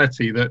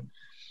reality that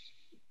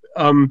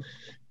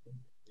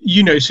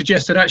you know,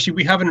 suggests that actually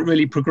we haven't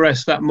really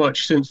progressed that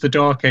much since the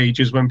Dark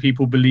Ages, when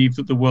people believed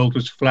that the world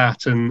was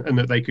flat and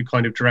that they could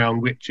kind of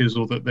drown witches,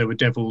 or that there were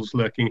devils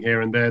lurking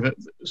here and there. That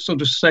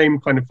sort of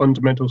same kind of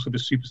fundamental sort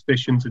of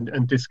superstitions and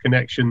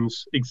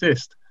disconnections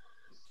exist.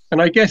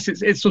 And I guess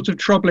it's sort of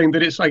troubling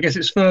that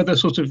it's further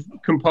sort of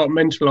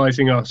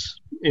compartmentalizing us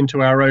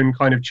into our own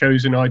kind of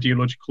chosen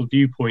ideological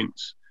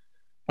viewpoints,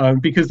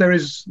 because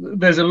there's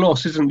a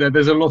loss, isn't there?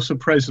 There's a loss of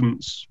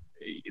presence.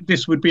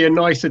 This would be a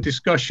nicer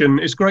discussion.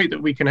 It's great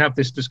that we can have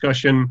this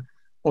discussion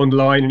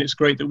online, and it's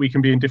great that we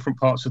can be in different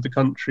parts of the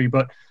country,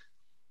 but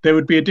there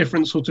would be a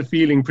different sort of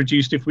feeling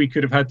produced if we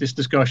could have had this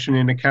discussion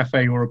in a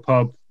cafe or a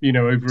pub, you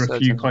know, over a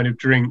few kind of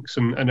drinks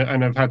and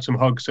have had some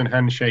hugs and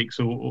handshakes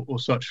or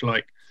such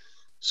like.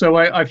 So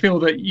I feel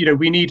that, you know,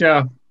 we need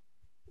a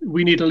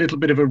little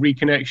bit of a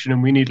reconnection,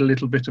 and we need a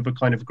little bit of a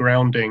kind of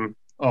grounding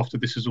after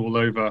this is all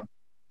over.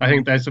 I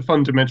think there's a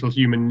fundamental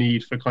human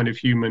need for kind of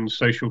human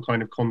social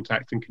kind of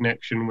contact and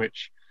connection,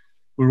 which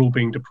we're all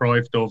being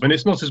deprived of. And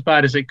it's not as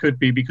bad as it could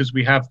be because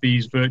we have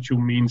these virtual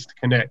means to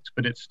connect,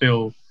 but it's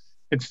still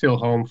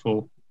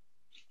harmful.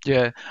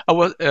 Yeah, I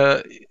was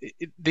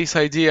this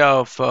idea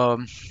of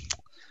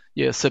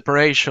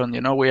separation.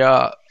 You know, we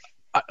are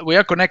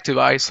connected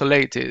but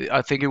isolated.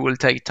 I think it will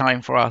take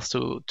time for us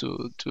to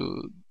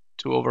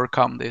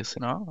overcome this.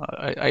 You know,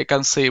 I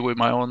can see with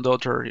my own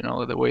daughter, you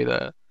know, the way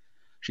that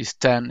she's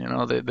 10, you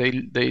know,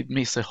 they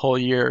miss a whole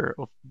year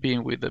of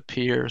being with the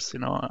peers,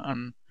 you know,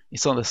 and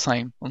it's not the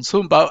same on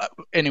Zoom. But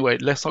anyway,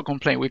 let's not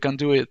complain. We can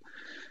do it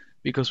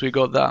because we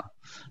got that.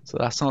 So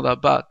that's not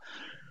that bad.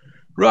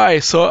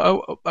 Right.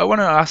 So I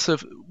want to ask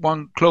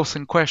one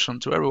closing question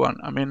to everyone.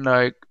 I mean,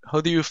 like, how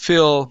do you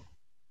feel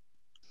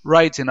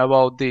writing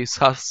about this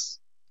has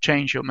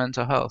changed your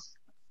mental health?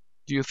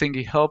 Do you think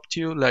it helped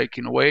you, like,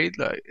 in a way,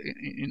 like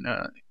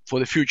for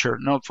the future,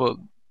 not for...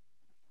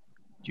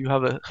 Do you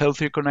have a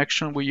healthier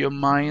connection with your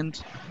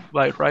mind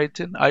by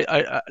writing?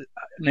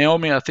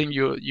 Naomi, I think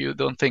you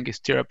don't think it's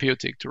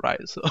therapeutic to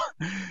write, so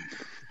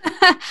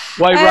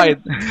why write?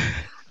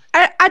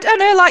 I don't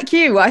know, like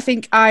you, I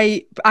think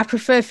I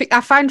prefer,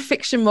 I find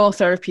fiction more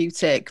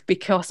therapeutic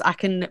because I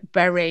can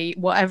bury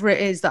whatever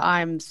it is that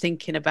I'm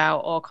thinking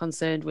about or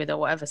concerned with or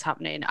whatever's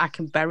happening. I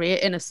can bury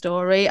it in a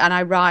story, and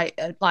I write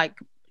like,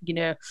 you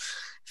know,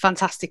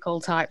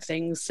 fantastical type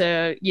things,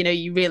 so you know,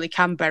 you really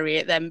can bury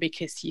it then,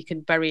 because you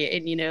can bury it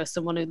in, you know,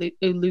 someone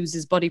who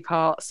loses body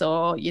parts,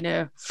 or, you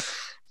know,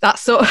 that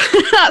sort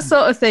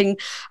of thing,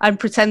 and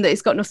pretend that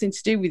it's got nothing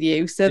to do with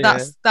you. So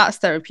that's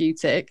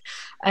therapeutic.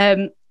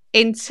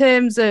 In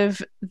terms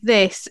of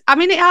this, I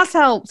mean, it has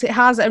helped. It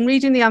has, and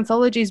reading the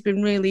anthology has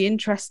been really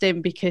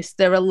interesting because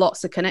there are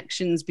lots of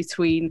connections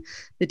between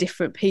the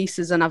different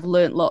pieces, and I've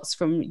learnt lots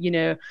from, you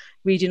know,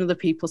 reading other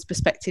people's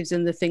perspectives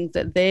and the things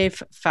that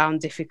they've found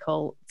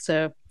difficult.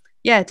 So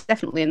yeah,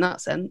 definitely in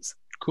that sense.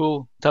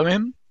 Cool.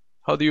 Tamim?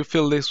 How do you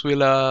feel this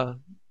will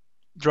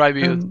drive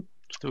you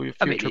to your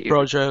future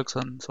projects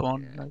and so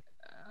on?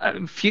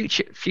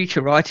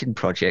 Future writing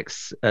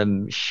projects,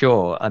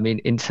 sure. I mean,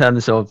 in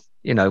terms of,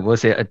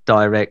 was it a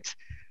direct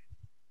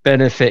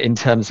benefit in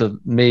terms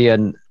of me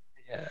and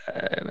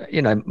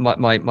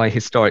my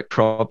historic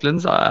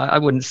problems? I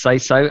wouldn't say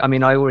so. I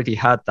mean, I already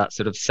had that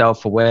sort of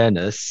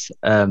self-awareness.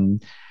 I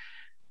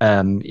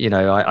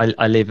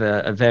live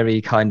a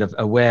very kind of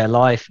aware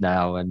life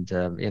now, and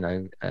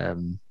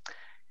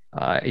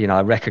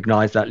I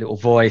recognize that little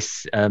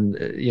voice,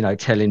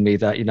 telling me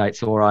that,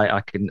 it's all right.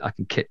 I can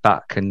kick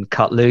back and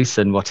cut loose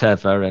and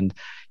whatever. And,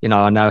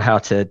 I know how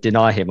to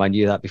deny him. I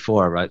knew that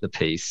before I wrote the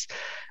piece.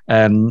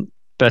 So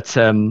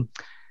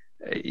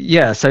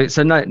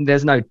no,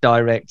 there's no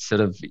direct sort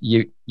of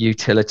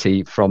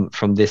utility from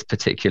this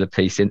particular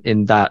piece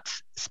in that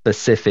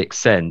specific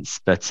sense.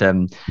 But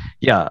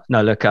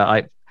look,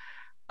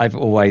 I've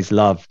always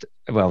loved,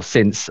 well,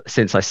 since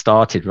I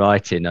started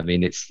writing, I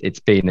mean, it's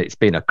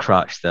been a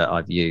crutch that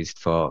I've used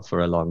for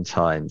a long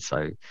time.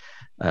 So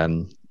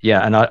and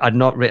I'd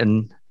not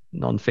written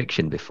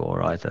non-fiction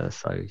before either.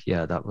 So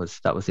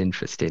that was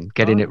interesting.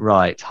 Getting it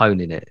right,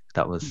 honing it.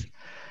 That was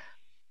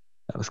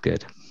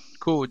good.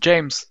 Cool.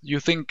 James, you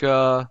think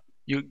you're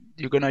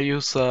gonna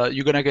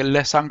get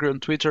less angry on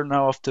Twitter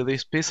now after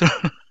this piece?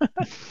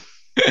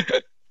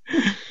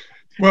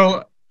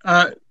 Well,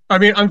 I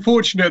mean, I'm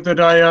fortunate that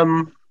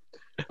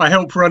I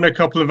help run a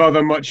couple of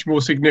other much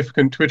more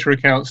significant Twitter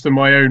accounts than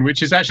my own, which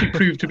has actually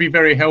proved to be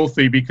very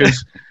healthy,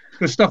 because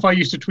the stuff I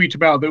used to tweet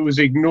about that was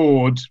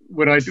ignored,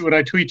 when I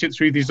tweet it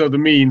through these other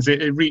means,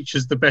 it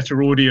reaches the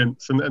better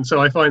audience, and so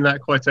I find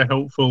that quite a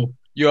helpful.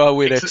 You are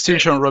with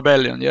Extinction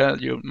Rebellion, yeah?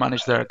 You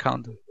manage their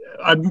account.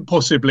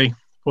 Possibly.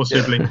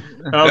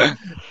 Yeah.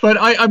 But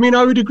I mean,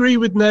 I would agree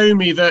with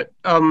Naomi that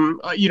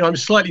I'm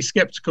slightly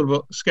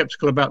skeptical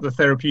about the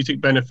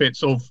therapeutic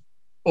benefits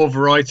of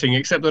writing,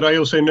 except that I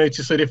also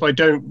notice that if I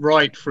don't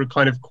write for a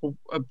kind of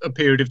a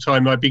period of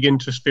time, I begin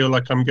to feel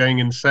like I'm going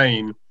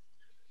insane.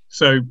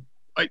 So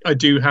I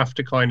do have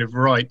to kind of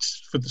write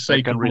for the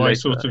sake of my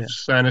sort of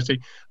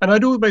sanity. And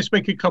I'd almost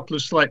make a couple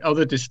of slight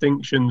other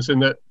distinctions, in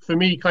that for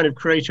me, kind of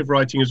creative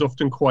writing is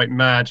often quite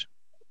mad.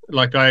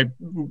 Like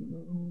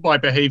my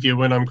behavior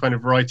when I'm kind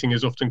of writing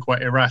is often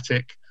quite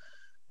erratic.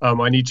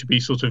 I need to be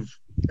sort of,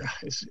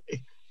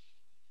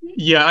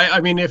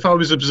 I mean, if I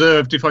was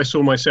observed, if I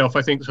saw myself,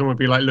 I think someone would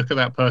be like, look at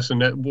that person,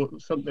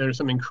 there is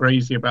something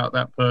crazy about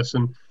that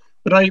person.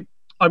 But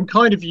I'm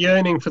kind of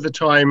yearning for the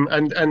time,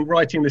 and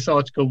writing this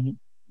article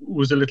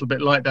was a little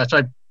bit like that.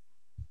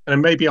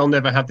 And maybe I'll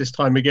never have this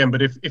time again,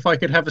 but if I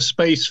could have a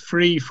space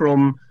free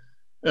from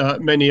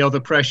many other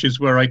pressures,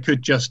 where I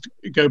could just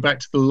go back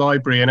to the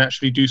library and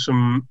actually do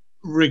some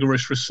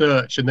rigorous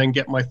research and then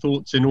get my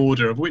thoughts in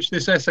order, of which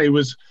this essay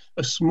was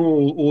a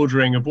small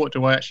ordering of what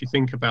do I actually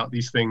think about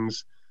these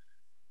things.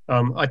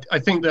 I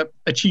think that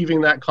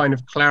achieving that kind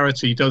of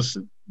clarity does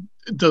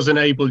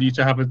enable you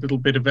to have a little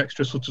bit of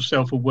extra sort of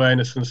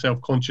self-awareness and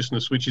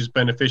self-consciousness, which is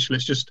beneficial.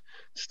 It's just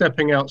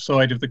stepping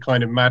outside of the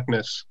kind of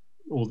madness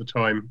all the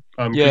time.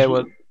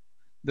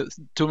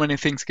 Too many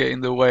things get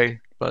in the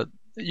way, but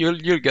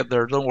you'll get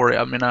there. Don't worry.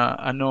 I mean,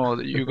 I know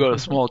that you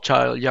got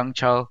a young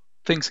child.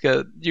 Things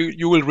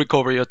you will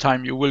recover your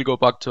time. You will go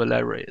back to a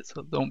library,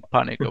 so don't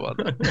panic about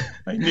that.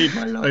 I need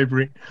my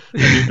library. I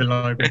need the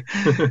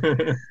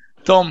library.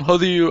 Tom, how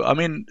do you, I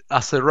mean,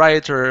 as a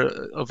writer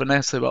of an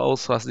essay, but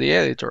also as the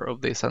editor of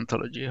this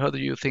anthology, how do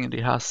you think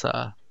it has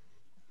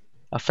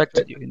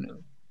affected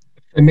you?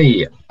 For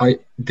me,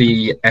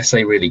 the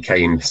essay really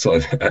came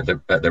sort of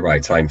at the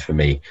right time for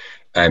me.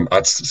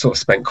 I'd sort of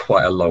spent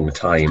quite a long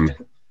time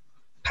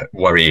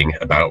worrying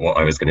about what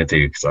I was going to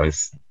do, because I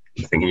was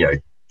thinking,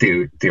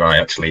 do I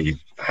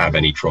actually have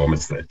any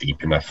traumas that are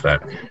deep enough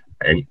that,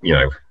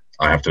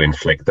 I have to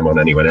inflict them on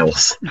anyone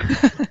else?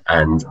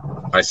 And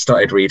I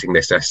started reading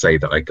this essay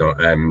that I got.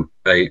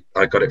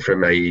 I got it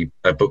from a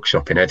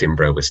bookshop in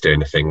Edinburgh, was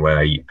doing a thing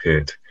where you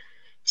could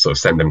sort of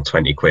send them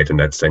 20 quid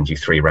and they'd send you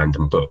 3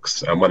 random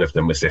books. And one of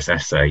them was this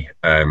essay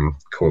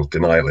called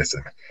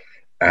Denialism.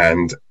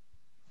 And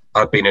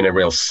I'd been in a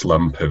real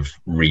slump of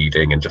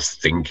reading and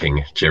just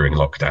thinking during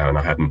lockdown.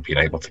 I hadn't been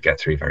able to get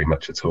through very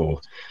much at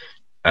all.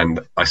 And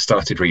I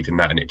started reading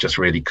that, and it just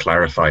really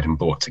clarified and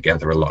brought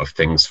together a lot of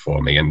things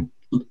for me. And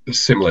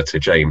similar to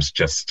James,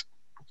 just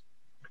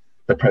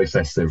the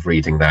process of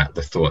reading that,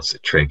 the thoughts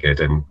it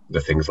triggered, and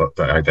the things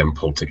that I then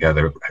pulled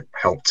together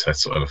helped to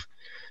sort of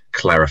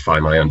clarify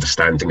my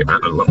understanding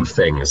about a lot of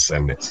things.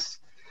 And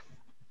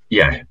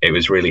it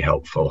was really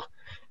helpful.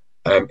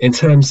 In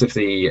terms of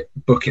the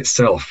book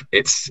itself,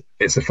 it's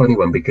a funny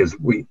one, because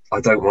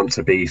I don't want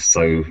to be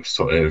so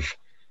sort of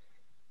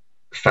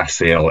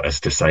facile as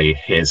to say,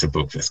 here's a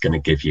book that's going to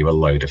give you a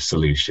load of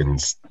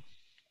solutions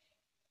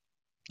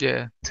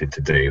to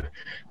do.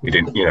 We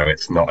didn't,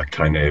 it's not a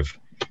kind of,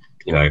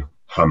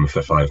 hum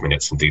for 5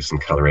 minutes and do some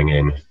colouring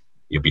in,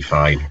 you'll be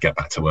fine, get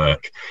back to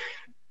work.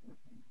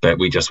 But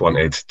we just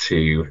wanted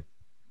to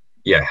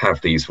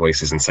have these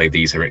voices and say,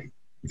 these are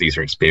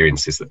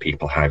experiences that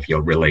people have,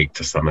 you'll relate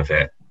to some of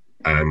it,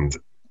 and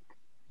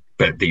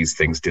but these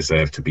things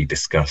deserve to be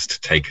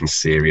discussed, taken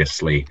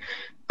seriously,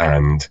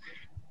 and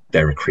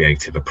there are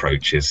creative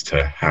approaches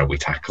to how we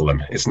tackle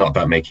them. It's not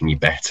about making you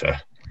better,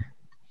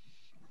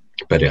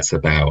 but it's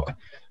about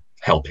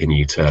helping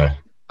you to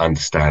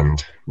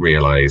understand,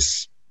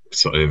 realize,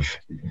 sort of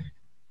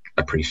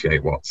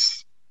appreciate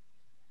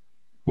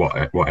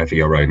whatever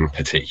your own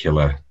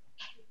particular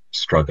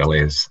struggle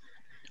is.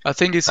 I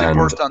think it's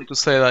important to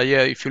say that,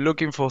 yeah, if you're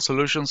looking for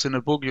solutions in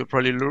a book, you're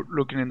probably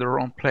looking in the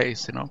wrong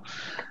place, you know.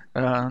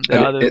 There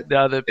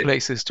are other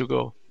places to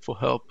go for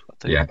help, I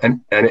think. Yeah,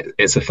 and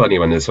it's a funny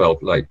one as well.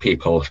 Like,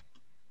 people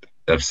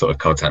have sort of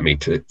contacted me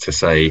to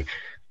say,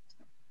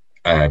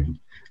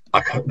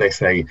 they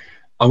say,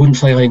 I wouldn't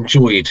say I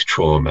enjoyed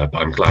Trauma, but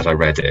I'm glad I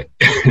read it.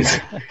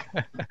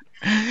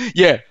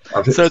 Yeah,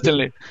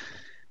 certainly.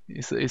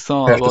 It's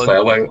all I have to about...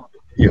 say,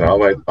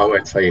 I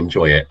won't say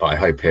enjoy it, but I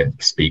hope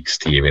it speaks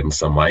to you in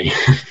some way.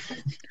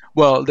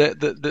 Well,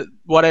 the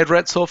what I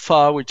read so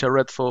far, which I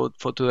read for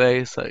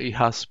today, so it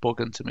has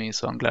spoken to me,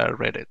 so I'm glad I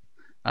read it.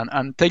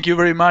 And thank you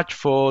very much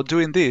for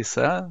doing this.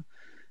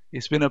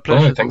 It's been a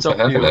pleasure to talk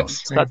to you on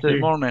Saturday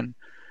morning.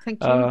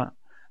 Thank you.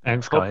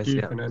 Thanks, guys.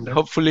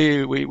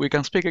 Hopefully we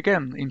can speak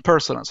again in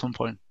person at some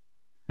point.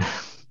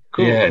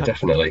 Cool. Yeah,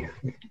 definitely.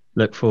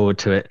 Look forward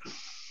to it.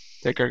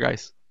 Take care,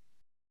 guys.